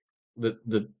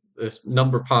the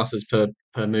number of passes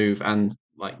per move and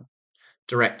like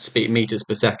direct speed meters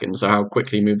per second, so how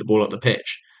quickly you move the ball up the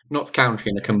pitch. Notts County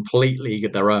in a complete league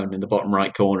of their own in the bottom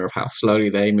right corner of how slowly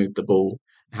they move the ball,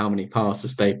 how many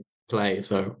passes they play.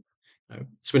 So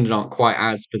Swindon aren't quite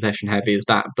as possession heavy as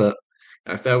that, but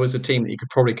if there was a team that you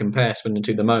could probably compare Swindon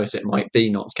to the most, it might be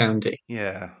Notts County.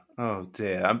 Yeah. Oh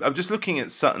dear. I'm just looking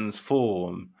at Sutton's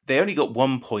form. They only got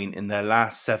 1 point in their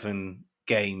last 7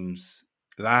 games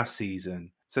last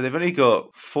season. So they've only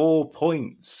got 4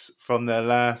 points from their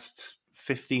last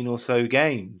 15 or so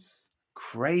games.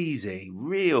 Crazy.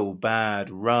 Real bad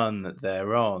run that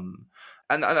they're on.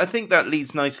 And I think that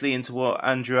leads nicely into what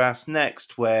Andrew asked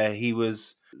next, where he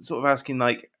was sort of asking,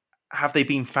 have they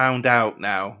been found out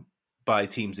now by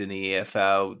teams in the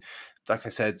EFL? Like I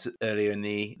said earlier in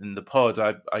the pod,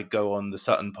 I go on the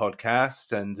Sutton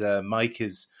podcast, and Mike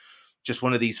is just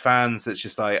one of these fans that's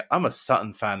just like, I'm a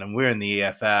Sutton fan and we're in the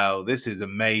EFL. This is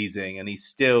amazing. And he's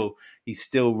still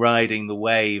riding the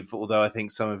wave, although I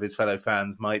think some of his fellow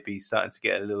fans might be starting to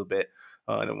get a little bit,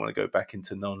 I don't want to go back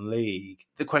into non-league.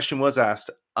 The question was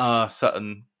asked, are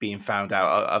Sutton being found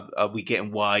out? Are we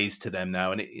getting wise to them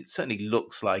now? And it certainly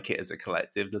looks like it as a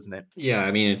collective, doesn't it? Yeah,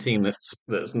 I mean, a team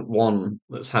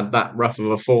that's had that rough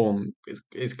of a form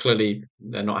is clearly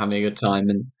they're not having a good time,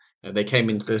 and they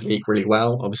came into this league really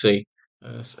well. Obviously,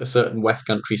 a certain West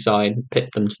Country side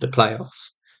pipped them to the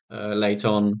playoffs late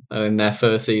on in their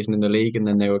first season in the league, and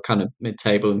then they were kind of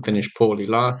mid-table and finished poorly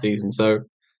last season. So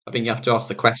I think you have to ask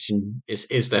the question: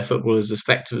 Is their football as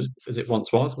effective as it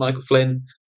once was? Michael Flynn,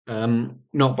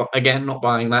 not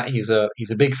buying that. He's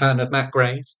a big fan of Matt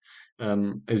Gray's.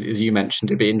 As you mentioned,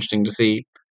 it'd be interesting to see.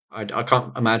 I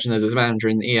can't imagine there's a manager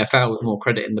in the EFL with more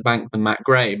credit in the bank than Matt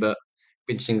Gray, but it'd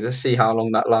be interesting to see how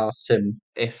long that lasts him.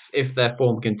 If their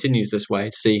form continues this way,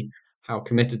 to see how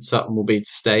committed Sutton will be to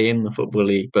stay in the Football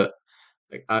League. But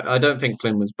I don't think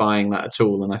Flynn was buying that at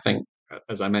all, and I think,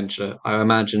 as I mentioned, I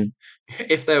imagine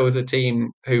if there was a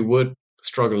team who would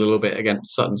struggle a little bit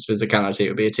against Sutton's physicality, it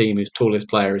would be a team whose tallest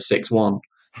player is 6'1",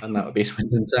 and that would be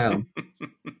Swindon Town.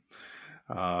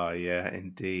 Yeah,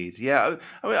 indeed. Yeah,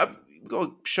 I mean, I've got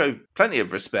to show plenty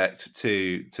of respect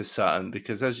to Sutton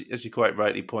because, as you quite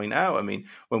rightly point out, I mean,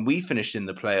 when we finished in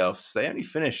the playoffs, they only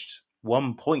finished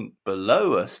 1 point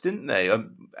below us, didn't they?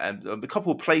 And a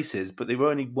couple of places, but they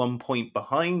were only 1 point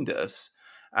behind us.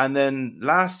 And then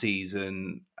last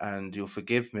season, and you'll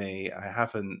forgive me, I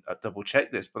haven't double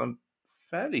checked this, but I'm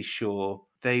fairly sure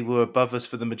they were above us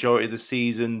for the majority of the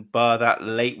season, bar that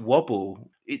late wobble.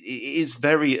 It is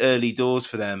very early doors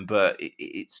for them, but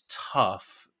it's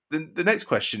tough. The next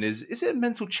question is it a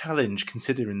mental challenge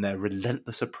considering their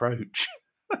relentless approach?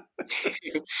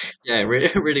 Yeah,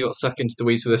 really got stuck into the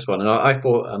weeds with this one. And I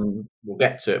thought we'll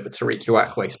get to it, but Tariq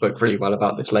Uwakwe spoke really well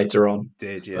about this later on.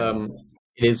 Did, yeah.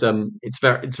 It's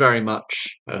very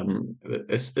much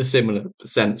a similar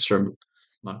sense from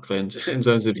Michael in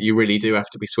terms of you really do have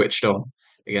to be switched on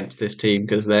against this team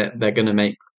because they're going to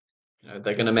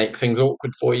make things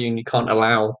awkward for you, and you can't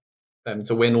allow them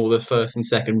to win all the first and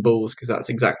second balls because that's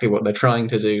exactly what they're trying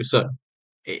to do. So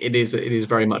it is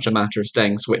very much a matter of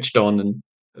staying switched on and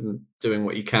doing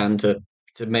what you can to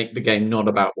make the game not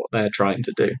about what they're trying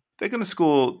to do. They're going to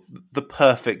score the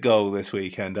perfect goal this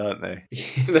weekend, aren't they?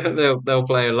 They'll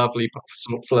play a lovely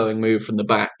sort of flowing move from the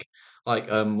back, like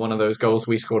one of those goals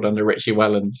we scored under Richie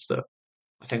Wellens. That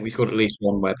I think we scored at least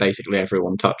one where basically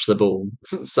everyone touched the ball.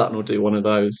 Sutton will do one of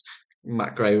those.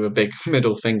 Matt Gray with a big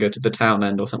middle finger to the town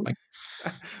end or something.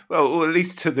 Well, or at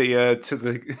least to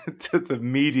the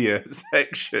media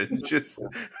section,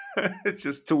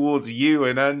 just towards you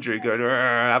and Andrew, going,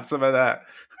 have some of that.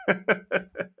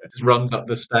 Just runs up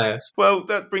the stairs. Well,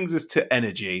 that brings us to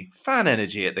fan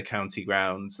energy at the county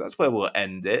grounds. That's where we'll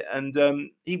end it. And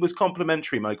he was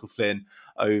complimentary, Michael Flynn,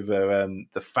 over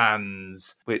the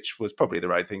fans, which was probably the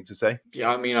right thing to say.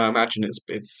 Yeah, I mean, I imagine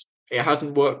it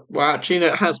hasn't worked. Well, actually,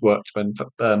 it has worked when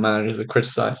managers have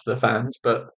criticised the fans,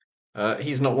 but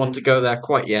he's not one to go there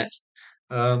quite yet.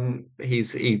 He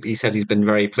said he's been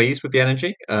very pleased with the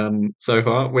energy so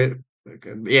far. With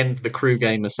the end of the Crew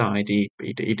game aside, he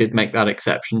did make that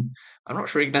exception. I'm not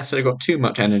sure he necessarily got too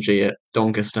much energy at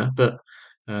Doncaster, but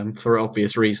for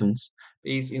obvious reasons.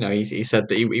 He said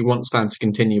that he wants fans to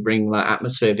continue bringing that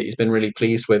atmosphere that he's been really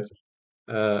pleased with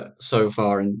so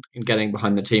far in getting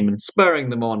behind the team and spurring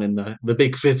them on in the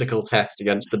big physical test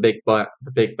against the big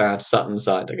bad Sutton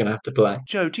side they're going to have to play.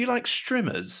 Joe, do you like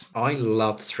strimmers? I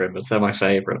love strimmers. They're my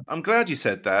favourite. I'm glad you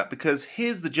said that because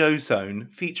here's the Joe Zone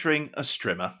featuring a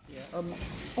strimmer. Yeah, on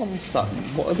Sutton,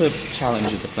 what are the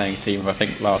challenges of playing a team who I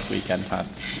think last weekend had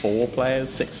 4 players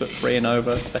 6'3" and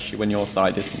over, especially when your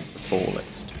side isn't the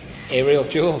tallest? Aerial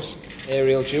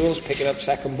duels, picking up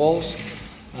second balls.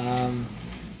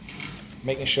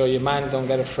 Making sure your man don't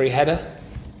get a free header,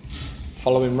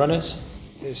 following runners.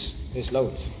 There's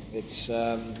loads. It's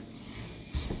going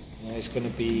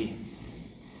to be.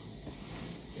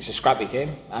 It's a scrappy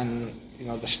game, and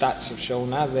the stats have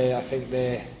shown that I think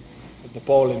they're with the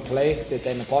ball in play. They're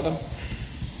down the bottom,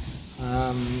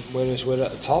 whereas we're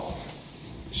at the top.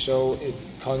 So it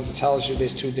kind of tells you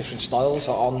there's 2 different styles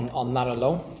on that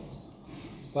alone,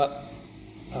 but.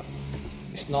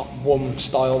 It's not one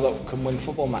style that can win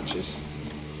football matches,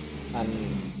 and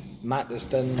Matt has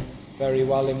done very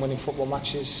well in winning football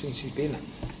matches since he's been there.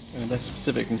 And there's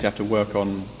specific things you have to work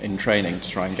on in training to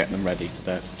try and get them ready for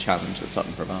the challenge that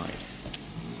Sutton provide.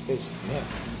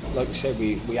 Like you said,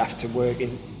 we have to work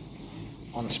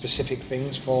on specific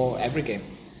things for every game.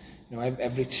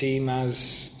 Every team has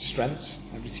strengths,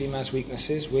 every team has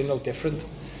weaknesses. We're no different.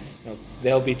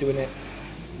 They'll be doing it.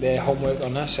 Their homework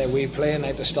on us, say we're playing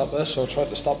out to stop us or try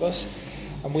to stop us,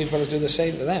 and we've got to do the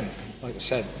same to them. Like I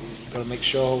said, we've got to make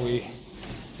sure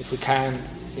if we can,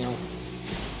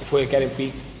 if we're getting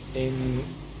beat in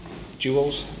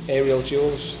aerial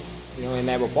duels, in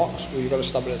their box, we've got to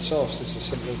stop it at source. It's as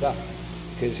simple as that.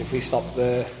 Because if we stop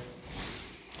the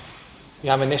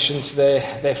ammunition to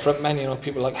their front men,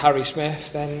 people like Harry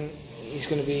Smith, then he's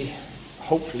going to be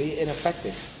hopefully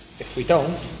ineffective. If we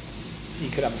don't, he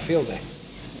could have a field day.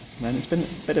 And it's been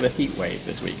a bit of a heat wave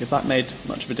this week. Has that made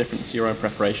much of a difference to your own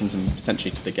preparations and potentially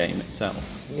to the game itself?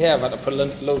 Yeah, I've had to put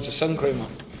loads of sun cream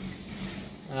on.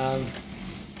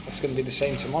 It's going to be the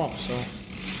same tomorrow. So,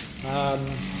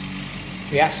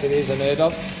 yes, it is unheard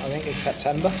of. I think it's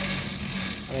September.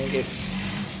 I think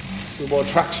we wore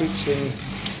tracksuits in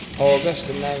August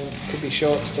and then could be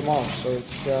shorts tomorrow. So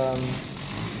it's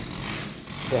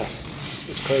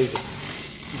crazy.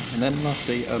 And then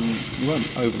lastly, you weren't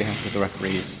overly happy with the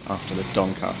referees after the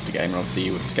Doncaster game, and obviously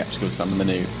you were sceptical of some of the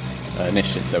new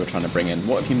initiatives they were trying to bring in.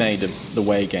 What have you made of the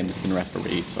way games have been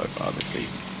refereed so far this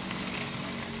season?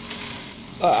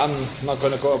 I'm not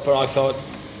going to go up, but I thought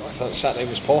Saturday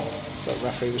was poor, the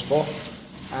referee was poor,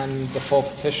 and the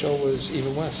 4th official was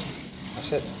even worse.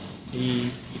 That's it. He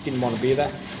didn't want to be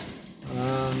there.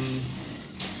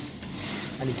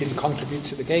 And he didn't contribute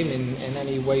to the game in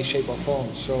any way, shape or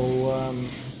form. So,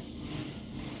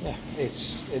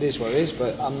 it is what it is,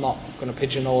 but I'm not going to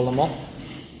pigeonhole them all.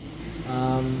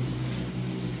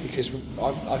 Because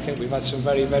I think we've had some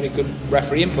very, very good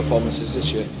refereeing performances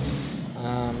this year.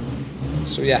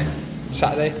 So yeah,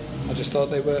 Saturday, I just thought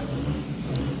they were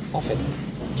off it.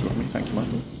 Thank you,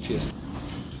 Michael. Cheers.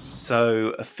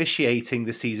 So officiating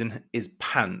this season is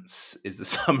pants, is the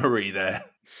summary there.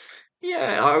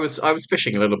 Yeah, I was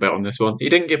fishing a little bit on this one. He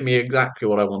didn't give me exactly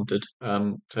what I wanted.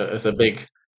 As a big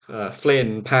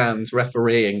Flynn Pans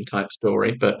refereeing type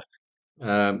story, but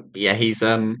yeah, he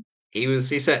said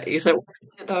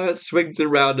it swings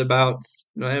and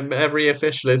roundabouts. Every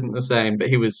official isn't the same, but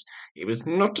he was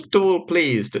not at all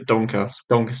pleased at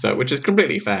Doncaster, which is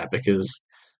completely fair because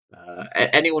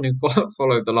anyone who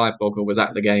followed the live blog or was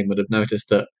at the game would have noticed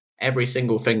that every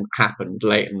single thing that happened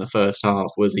late in the first half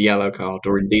was a yellow card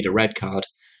or indeed a red card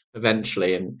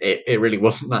eventually, and it really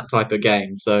wasn't that type of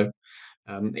game. So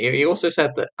he also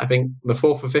said that I think the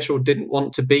fourth official didn't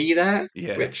want to be there,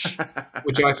 Yeah. which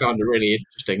I found a really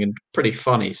interesting and pretty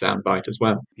funny soundbite as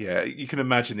well. Yeah, you can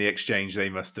imagine the exchange they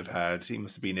must have had. He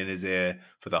must have been in his ear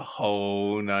for the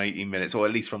whole 90 minutes, or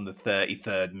at least from the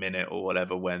 33rd minute or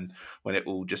whatever, when it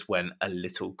all just went a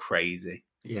little crazy.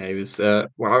 Yeah, he was. Well,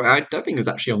 I don't think he was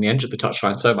actually on the edge of the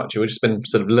touchline so much. He would just been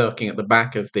sort of lurking at the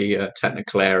back of the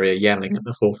technical area, yelling at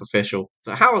the fourth official.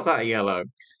 So, how was that a yellow?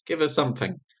 Give us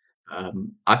something.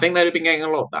 I think they'd have been getting a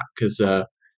lot of that because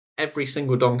every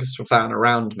single Doncaster fan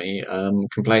around me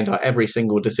complained about every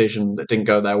single decision that didn't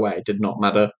go their way. It did not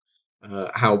matter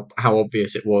how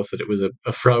obvious it was that it was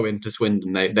a throw into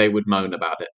Swindon. They would moan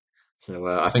about it. So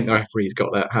I think the referees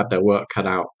had their work cut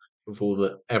out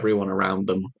with everyone around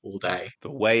them all day.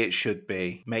 The way it should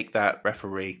be. Make that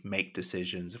referee make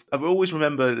decisions. I always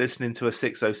remember listening to a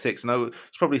 606, and I was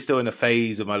probably still in a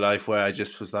phase of my life where I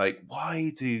just was like,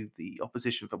 why do the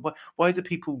opposition, why do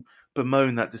people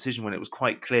bemoan that decision when it was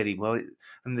quite clearly,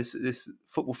 and this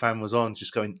football fan was on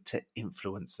just going to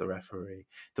influence the referee.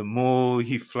 The more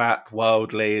you flap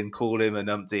wildly and call him a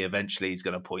numpty, eventually he's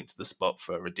going to point to the spot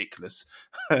for a ridiculous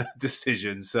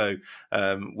decision. So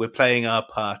we're playing our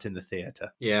part in the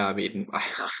theatre. Yeah, I mean,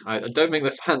 I don't think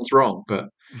the fan's wrong, but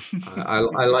I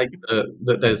like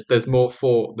that there's more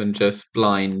thought than just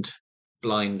blind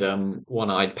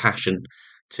one-eyed passion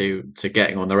to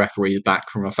getting on the referee's back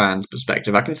from a fan's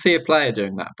perspective. I can see a player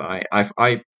doing that, but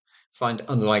I find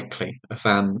unlikely a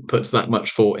fan puts that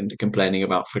much thought into complaining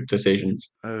about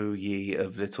decisions. Oh, ye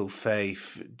of little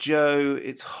faith. Joe,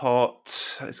 it's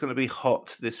hot. It's going to be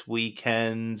hot this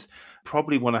weekend.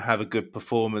 Probably want to have a good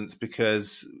performance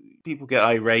because people get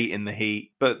irate in the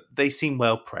heat, but they seem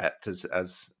well prepped,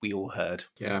 as we all heard.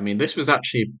 Yeah, I mean, this was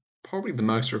actually probably the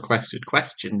most requested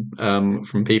question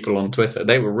from people on Twitter.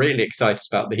 They were really excited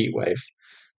about the heat wave.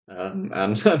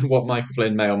 And what Michael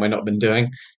Flynn may or may not have been doing.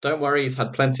 Don't worry, he's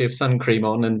had plenty of sun cream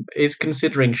on and is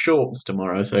considering shorts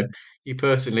tomorrow, so he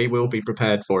personally will be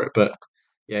prepared for it. But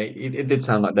yeah, it did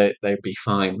sound like they'd be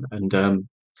fine. And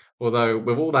although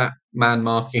with all that man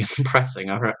marking and pressing,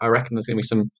 I reckon there's going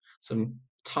to be some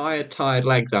tired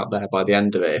legs out there by the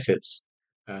end of it if it's.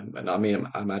 And I mean,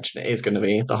 I imagine it is going to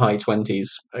be the high 20s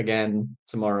again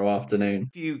tomorrow afternoon.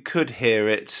 You could hear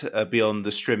it beyond the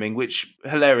strimming, which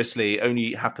hilariously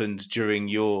only happened during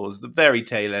yours, the very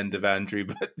tail end of Andrew,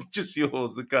 but just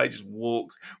yours. The guy just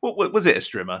walks. What was it, a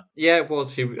strimmer? Yeah, it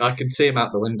was. I could see him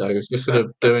out the window. He was just sort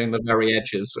of doing the very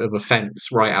edges of a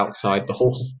fence right outside the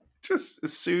hall. Just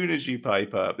as soon as you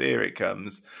pipe up, here it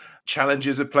comes.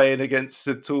 Challengers are playing against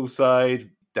the tall side,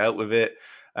 dealt with it.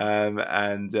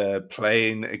 And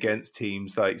playing against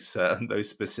teams like Sutton, those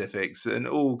specifics, and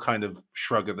all kind of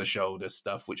shrug of the shoulder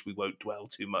stuff, which we won't dwell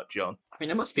too much on. I mean,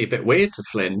 it must be a bit weird for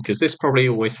Flynn because this probably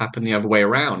always happened the other way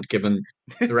around. Given,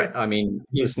 I mean,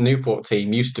 his Newport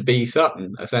team used to be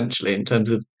Sutton essentially in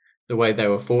terms of the way they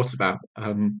were thought about.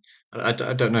 I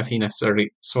don't know if he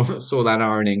necessarily saw that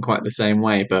irony in quite the same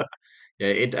way, but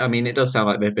yeah, I mean, it does sound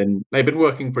like they've been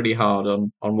working pretty hard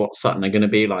on what Sutton are going to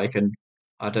be like, and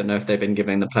I don't know if they've been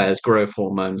giving the players growth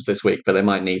hormones this week, but they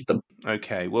might need them.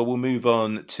 Okay, well, we'll move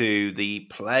on to the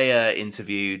player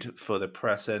interviewed for the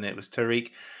presser, and it was Tariq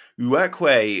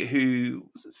Uwakwe, who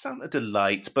sounded a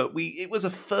delight, but it was a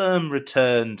firm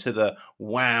return to the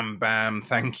wham, bam,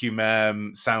 thank you,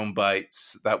 ma'am sound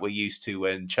bites that we're used to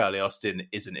when Charlie Austin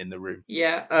isn't in the room.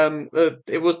 Yeah,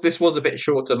 this was a bit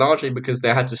shorter, largely because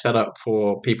they had to set up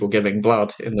for people giving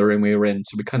blood in the room we were in,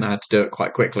 so we kind of had to do it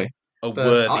quite quickly.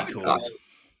 Worthy cause.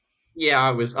 Yeah,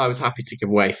 I was happy to give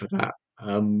way for that.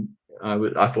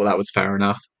 I thought that was fair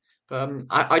enough. But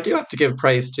I do have to give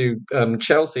praise to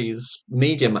Chelsea's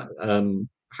media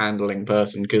handling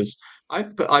person because I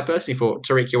personally thought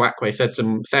Tariq Uwakwe said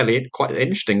some quite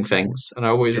interesting things, and I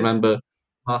always remember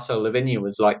Marcel Lavinia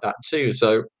was like that too.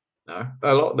 So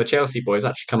a lot of the Chelsea boys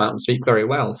actually come out and speak very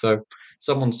well. So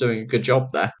someone's doing a good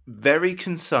job there. Very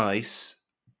concise,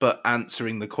 but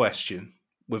answering the question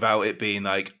without it being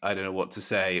like, I don't know what to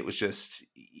say. It was just,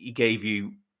 he gave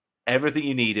you everything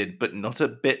you needed, but not a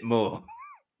bit more.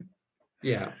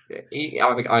 Yeah,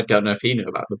 I don't know if he knew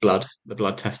about the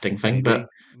blood testing thing, but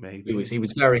Maybe. he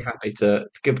was very happy to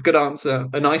give a good answer,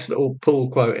 a nice little pull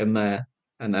quote in there,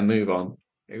 and then move on.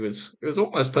 It was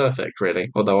almost perfect, really.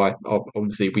 Although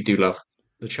obviously we do love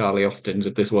the Charlie Austins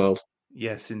of this world.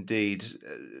 Yes, indeed.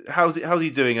 How's he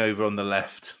doing over on the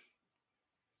left?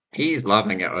 He's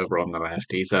loving it over on the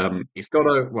left. He's he's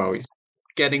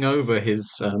getting over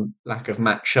his lack of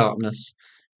match sharpness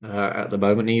at the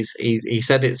moment. He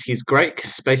said he's great 'cause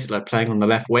it's basically like playing on the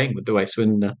left wing with the way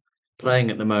Swindon are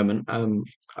playing at the moment.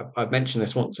 I've mentioned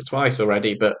this once or twice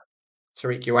already, but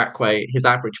Tariq Uwakwe, his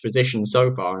average position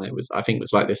so far, and I think it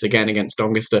was like this again against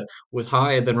Doncaster, was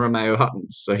higher than Romeo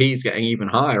Hutton's. So he's getting even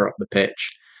higher up the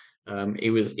pitch. He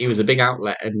was a big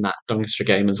outlet in that Doncaster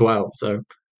game as well. So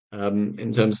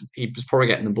in terms, he was probably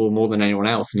getting the ball more than anyone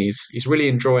else, and he's really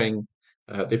enjoying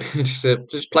the ability to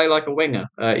just play like a winger.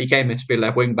 He came here to be a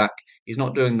left wing back. He's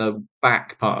not doing the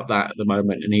back part of that at the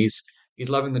moment, and he's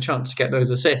loving the chance to get those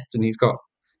assists, and he's got,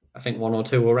 I think, 1 or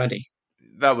 2 already.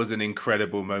 That was an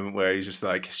incredible moment where he's just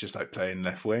like, it's just like playing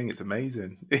left wing. It's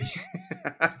amazing.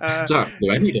 Don't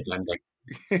do any defending.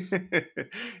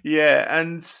 Yeah,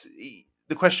 and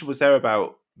the question was there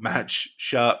about match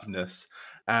sharpness,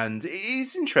 and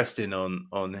it's interesting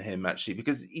on him actually,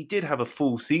 because he did have a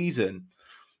full season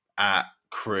at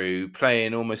Crewe,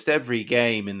 playing almost every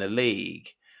game in the league.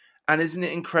 And isn't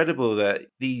it incredible that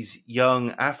these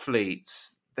young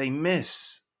athletes, they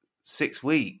miss 6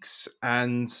 weeks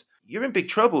and you're in big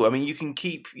trouble. I mean, you can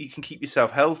keep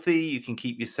yourself healthy, you can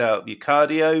keep your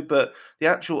cardio, but the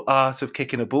actual art of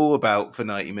kicking a ball about for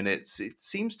 90 minutes, it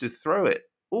seems to throw it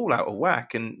all out of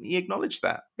whack, and he acknowledged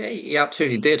that. Yeah, he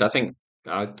absolutely did. I think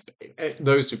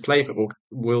those who play football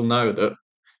will know that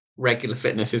regular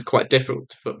fitness is quite different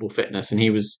to football fitness, and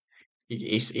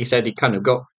he said he kind of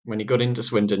got, when he got into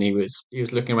Swindon, he was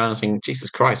looking around thinking, Jesus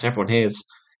Christ, everyone here's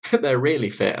they're really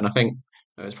fit, and I think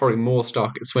it's probably more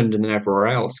stark at Swindon than everywhere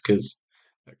else because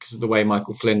of the way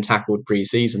Michael Flynn tackled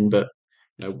pre-season. But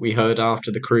we heard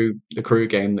after the Crewe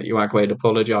game that Uwakwe had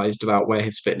apologised about where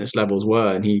his fitness levels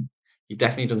were, and he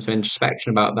definitely done some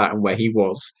introspection about that and where he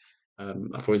was. I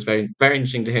thought it was very, very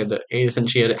interesting to hear that he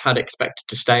essentially had expected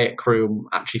to stay at Crewe and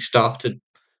actually started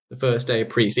the first day of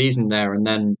pre-season there, and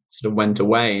then sort of went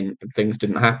away and things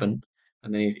didn't happen,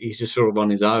 and then he's just sort of on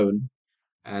his own,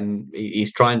 and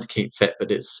he's trying to keep fit,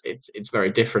 but it's very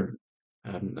different,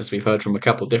 as we've heard from a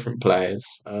couple of different players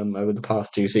over the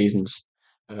past 2 seasons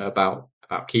about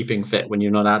keeping fit when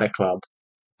you're not at a club,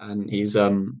 and he's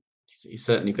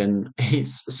certainly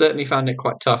found it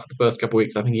quite tough the first couple of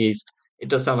weeks. I think it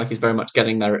does sound like he's very much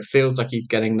getting there. It feels like he's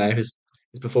getting there. His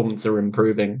performances are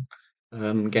improving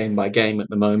game by game at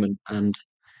the moment, and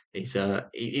I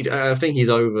think he's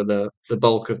over the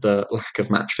bulk of the lack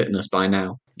of match fitness by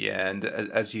now. Yeah, and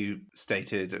as you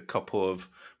stated a couple of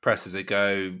presses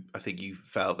ago, I think you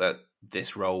felt that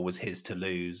this role was his to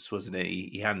lose, wasn't it?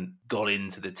 He hadn't got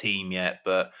into the team yet,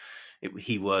 but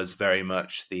he was very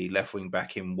much the left wing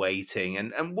back in waiting.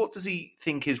 And what does he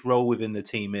think his role within the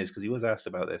team is? Because he was asked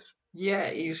about this. Yeah,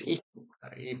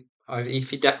 if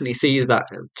he definitely sees that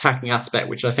attacking aspect,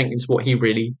 which I think is what he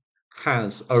really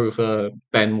has over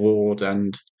Ben Ward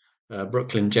and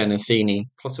Brooklyn Genesini,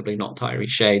 possibly not Tyree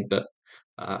Shade, but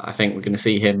I think we're going to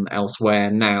see him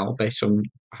elsewhere now based on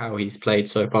how he's played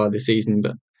so far this season.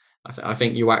 But I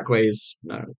think Uwakwe's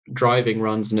driving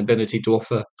runs and ability to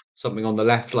offer something on the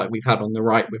left like we've had on the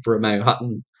right with Romeo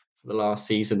Hutton for the last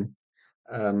season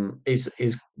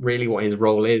is really what his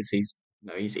role is.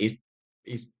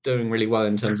 He's doing really well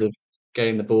in terms of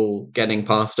getting the ball, getting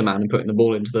past a man and putting the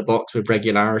ball into the box with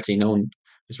regularity. No one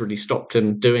has really stopped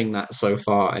him doing that so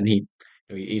far, and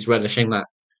he's relishing that.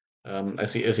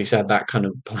 As he said, that kind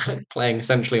of playing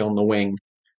essentially on the wing,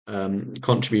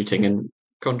 contributing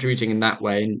in that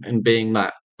way, and being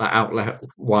that outlet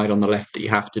wide on the left that you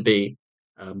have to be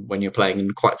when you're playing in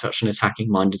quite such an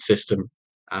attacking-minded system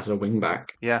as a wing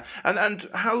back. Yeah, and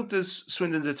how does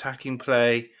Swindon's attacking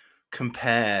play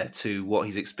compare to what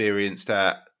he's experienced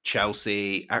at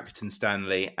Chelsea, Accrington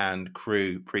Stanley, and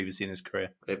Crewe previously in his career?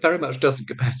 It very much doesn't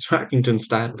compare to Accrington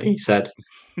Stanley. He said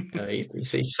he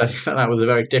said he felt that was a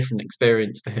very different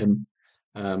experience for him,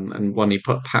 and one he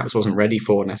perhaps wasn't ready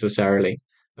for necessarily,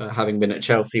 having been at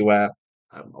Chelsea, where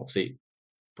obviously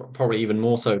probably even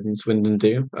more so than Swindon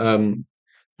do.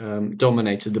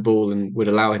 Dominated the ball and would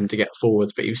allow him to get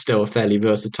forwards, but he was still a fairly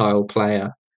versatile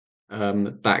player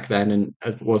back then, and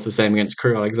it was the same against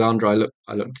Crewe Alexandra.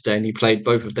 I looked today, and he played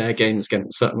both of their games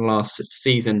against Sutton last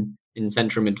season in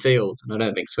central midfield, and I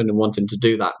don't think Swindon want him to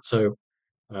do that. So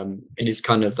it is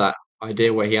kind of that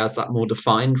idea where he has that more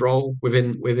defined role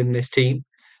within this team,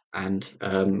 and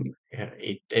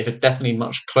it's definitely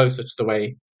much closer to the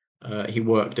way he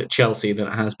worked at Chelsea than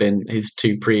it has been his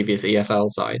two previous EFL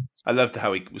sides. I loved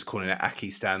how he was calling it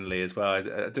Aki Stanley as well. I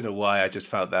don't know why, I just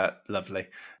felt that lovely.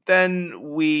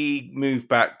 Then we moved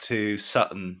back to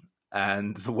Sutton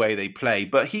and the way they play,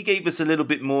 but he gave us a little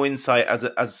bit more insight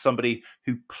as somebody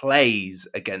who plays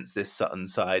against this Sutton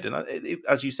side, and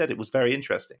as you said, it was very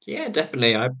interesting. Yeah,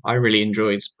 definitely. I really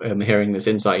enjoyed hearing this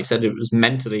insight. He said it was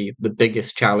mentally the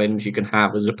biggest challenge you can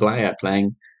have as a player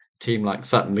playing a team like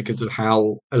Sutton because of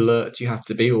how alert you have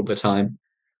to be all the time,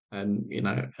 and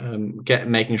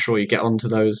making sure you get onto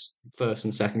those first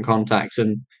and second contacts,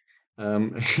 and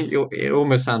it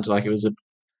almost sounded like it was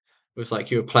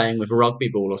like you were playing with a rugby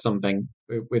ball or something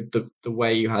with the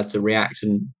way you had to react,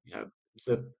 and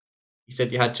he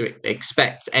said you had to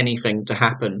expect anything to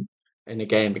happen in a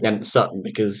game against Sutton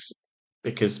because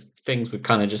things would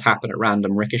kind of just happen at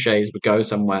random. Ricochets would go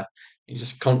somewhere. You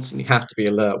just constantly have to be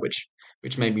alert,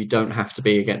 which maybe you don't have to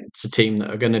be against a team that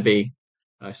are going to be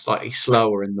slightly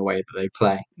slower in the way that they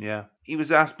play. Yeah, he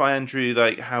was asked by Andrew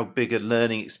like how big a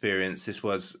learning experience this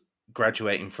was,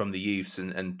 graduating from the youths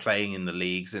and playing in the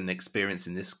leagues and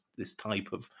experiencing this type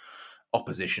of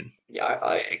opposition. Yeah,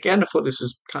 I thought this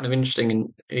was kind of interesting.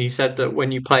 And he said that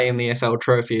when you play in the FL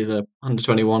Trophy as a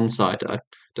under-21 side, I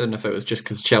don't know if it was just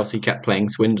because Chelsea kept playing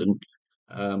Swindon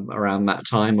around that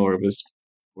time, or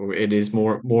it is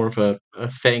more of a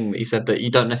thing. He said that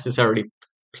you don't necessarily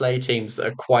play teams that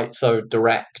are quite so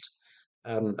direct.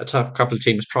 Couple of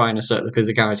teams try and assert the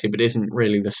physicality, but isn't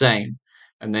really the same.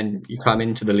 And then you come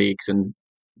into the leagues, and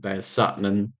there's Sutton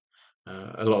and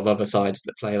a lot of other sides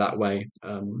that play that way.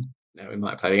 We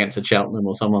might play against a Cheltenham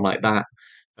or someone like that.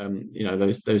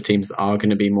 Those teams that are going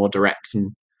to be more direct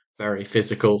and very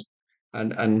physical,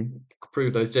 and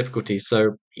prove those difficulties.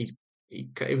 So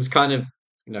it was kind of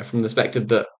from the perspective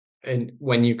that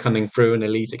when you're coming through an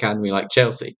elite academy like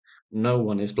Chelsea, no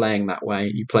one is playing that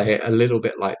way. You play it a little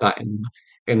bit like that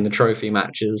in the trophy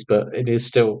matches, but it is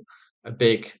still a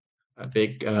big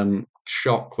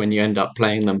shock when you end up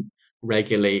playing them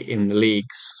regularly in the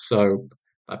leagues. So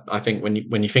I think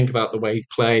when you think about the way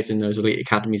players in those elite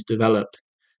academies develop,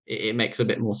 it makes a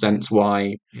bit more sense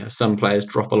why some players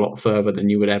drop a lot further than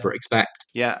you would ever expect.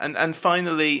 Yeah, and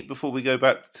finally, before we go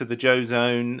back to the Joe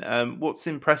Zone, what's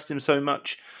impressed him so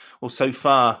much or so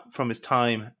far from his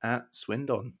time at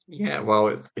Swindon? Yeah,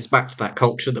 well, it's back to that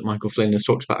culture that Michael Flynn has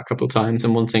talked about a couple of times,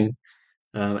 and wanting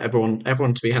everyone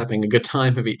to be having a good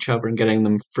time with each other and getting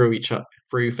them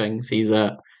through things. He's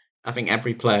I think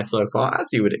every player so far, as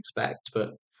you would expect,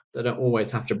 but they don't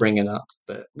always have to bring it up.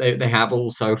 But they have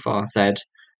all so far said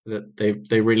that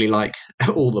they really like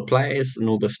all the players and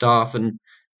all the staff, and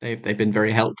they've been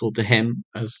very helpful to him,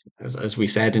 as we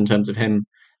said, in terms of him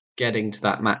getting to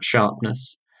that match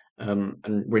sharpness, and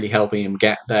really helping him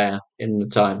get there in the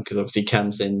time, because obviously he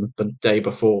comes in the day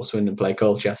before Swindon play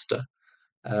Colchester.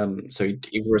 So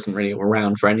he wasn't really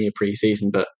around for any pre-season,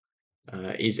 but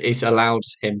he's allowed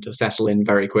him to settle in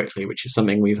very quickly, which is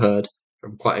something we've heard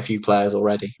from quite a few players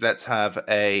already. Let's have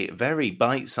a very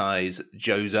bite-sized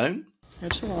Joe Zone. I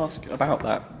just want to ask about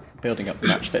that, building up the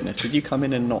match fitness. Did you come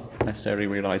in and not necessarily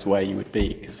realise where you would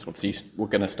be? Because obviously you were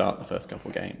going to start the first couple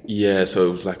of games. Yeah, so it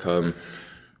was like, for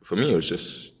me, it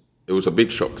was a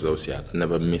big shock, because obviously I'd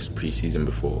never missed pre-season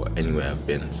before anywhere I've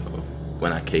been. So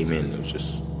when I came in, it was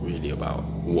just really about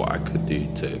what I could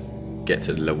do to get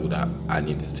to the level that I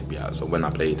needed to be at. So when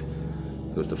I played,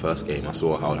 it was the first game, I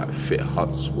saw how fit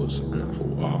Huts was, and I thought,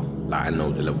 wow, I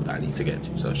know the level that I need to get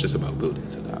to. So it's just about building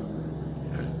to that.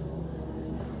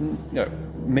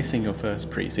 Missing your first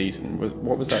pre-season,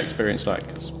 what was that experience like?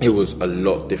 It was a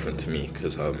lot different to me,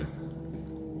 because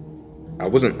I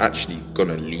wasn't actually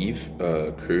gonna leave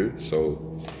crew,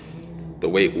 so the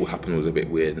way it all happened was a bit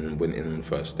weird, and went in on the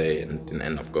first day and didn't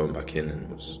end up going back in, and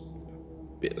was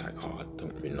a bit like, I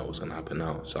don't really know what's gonna happen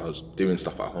now. So I was doing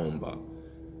stuff at home, but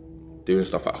doing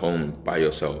stuff at home by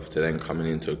yourself to then coming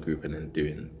into a group and then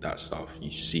doing that stuff, you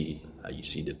see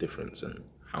the difference and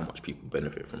how much people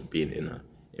benefit from being in an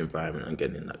environment and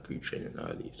getting in that group training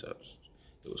early. So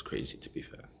it was crazy, to be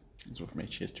fair. That's all from me.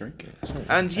 Cheers, drink.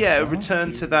 And a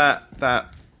return to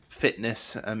that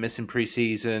fitness and missing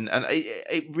pre-season, and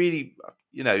it really,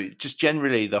 just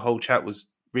generally the whole chat was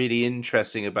really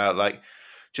interesting about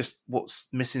just what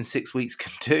missing 6 weeks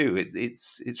can do.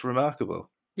 It's remarkable.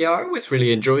 Yeah, I always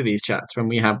really enjoy these chats when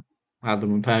we have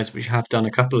them in pairs, which we have done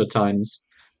a couple of times,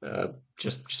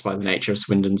 just by the nature of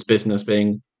Swindon's business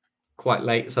being quite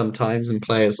late sometimes, and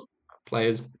players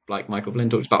players like Michael Flynn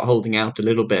talked about holding out a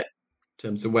little bit in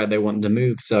terms of where they want to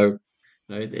move. So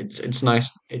it's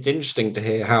nice. It's interesting to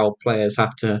hear how players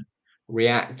have to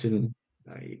react, and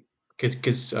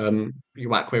because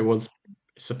Uwakwe was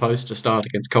supposed to start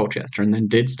against Colchester and then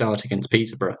did start against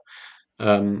Peterborough.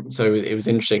 So it was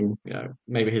interesting.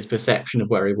 Maybe his perception of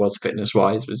where he was fitness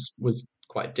wise was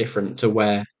quite different to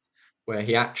where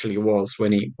he actually was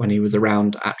when he was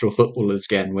around actual footballers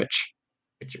again, which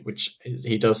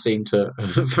he does seem to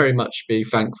very much be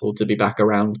thankful to be back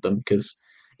around them, because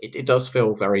it does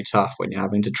feel very tough when you're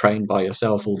having to train by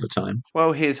yourself all the time.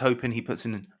 Well, here's hoping he puts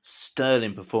in a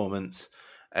sterling performance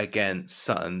against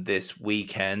Sutton this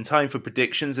weekend. Time for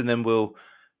predictions, and then we'll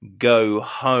go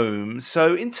home.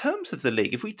 So in terms of the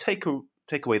league, if we take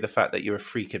away the fact that you're a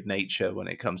freak of nature when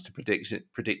it comes to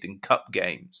predicting cup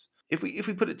games, if we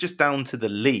put it just down to the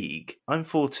league, I'm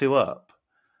 4-2 up.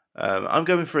 I'm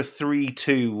going for a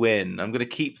 3-2 win. I'm going to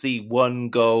keep the one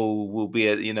goal will be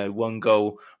a 1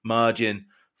 goal margin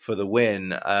for the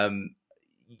win.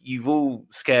 You've all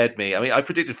scared me. I mean, I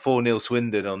predicted 4-0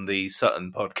 Swindon on the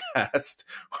Sutton podcast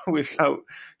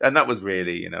and that was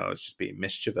really, I was just being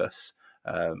mischievous.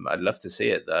 I'd love to see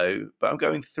it though, but I'm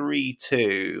going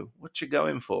 3-2. What you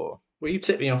going for? Well, you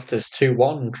tipped me off this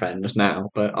 2-1 trend now,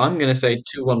 but I'm going to say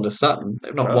 2-1 to Sutton.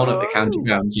 They've not won at the county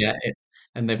ground yet,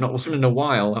 and they've not won in a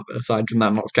while, aside from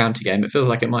that Notts County game. It feels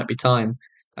like it might be time.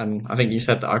 And I think you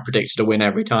said that I predicted a win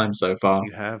every time so far.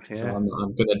 You have, yeah. So I'm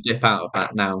going to dip out of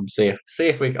that now and see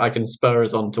if I can spur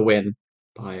us on to win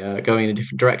by going in a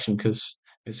different direction, because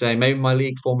I say maybe my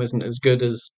league form isn't as good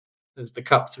as the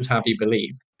Cups would have you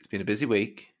believe. It's been a busy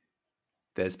week.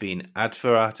 There's been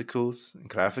advert articles and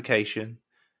clarification.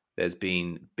 There's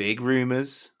been big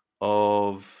rumours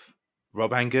of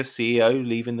Rob Angus, CEO,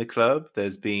 leaving the club.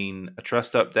 There's been a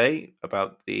trust update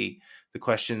about the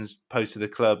questions posed to the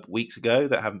club weeks ago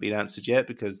that haven't been answered yet,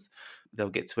 because they'll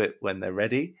get to it when they're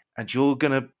ready. And you're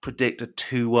going to predict a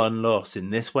 2-1 loss in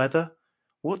this weather?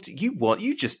 What do you want?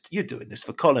 You're doing this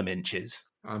for column inches.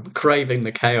 I'm craving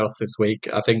the chaos this week.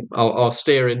 I think I'll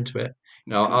steer into it.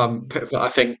 I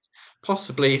think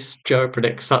possibly Joe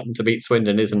predicts Sutton to beat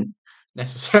Swindon isn't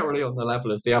necessarily on the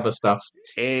level as the other stuff.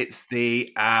 It's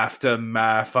the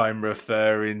aftermath I'm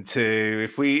referring to.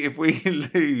 If we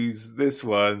lose this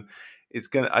one, it's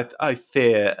gonna. I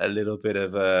fear a little bit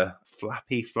of a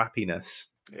flappiness.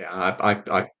 Yeah,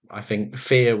 I think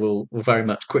fear will very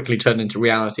much quickly turn into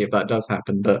reality if that does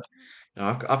happen. But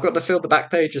I've got to fill the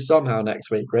back pages somehow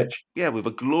next week, Rich. Yeah, with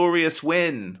a glorious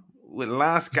win, with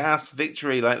last gasp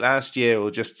victory like last year,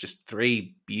 or just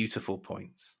 3 beautiful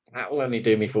points. That will only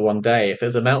do me for one day. If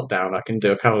there's a meltdown, I can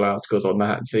do a couple of articles on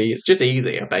that and see. It's just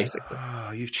easier, basically.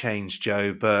 Oh, you've changed,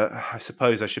 Joe, but I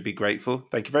suppose I should be grateful.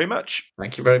 Thank you very much.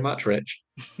 Thank you very much, Rich.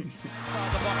 Good run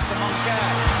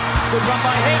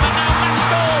by him, and now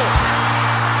Maskell!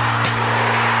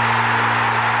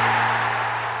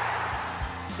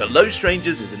 The Low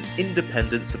Strangers is an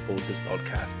independent supporters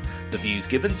podcast. The views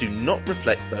given do not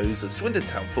reflect those of Swindon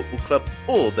Town Football Club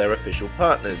or their official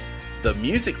partners. The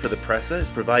music for the presser is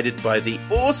provided by the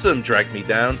awesome Drag Me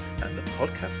Down, and the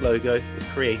podcast logo was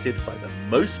created by the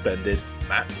most spended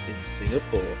Matt in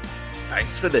Singapore.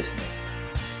 Thanks for listening.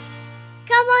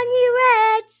 Come on,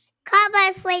 you Reds! Come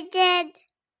on, Swindon!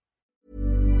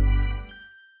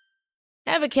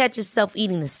 Ever catch yourself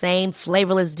eating the same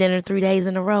flavorless dinner 3 days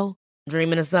in a row?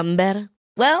 Dreaming of something better?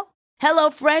 Well,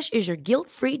 HelloFresh is your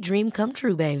guilt-free dream come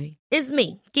true, baby. It's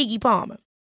me, Keke Palmer.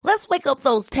 Let's wake up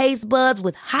those taste buds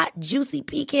with hot, juicy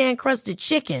pecan-crusted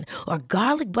chicken or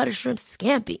garlic butter shrimp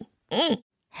scampi.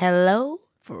 Hello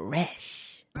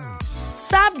Fresh.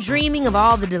 Stop dreaming of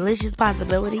all the delicious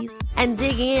possibilities and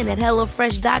dig in at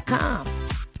HelloFresh.com.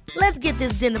 Let's get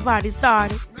this dinner party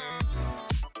started.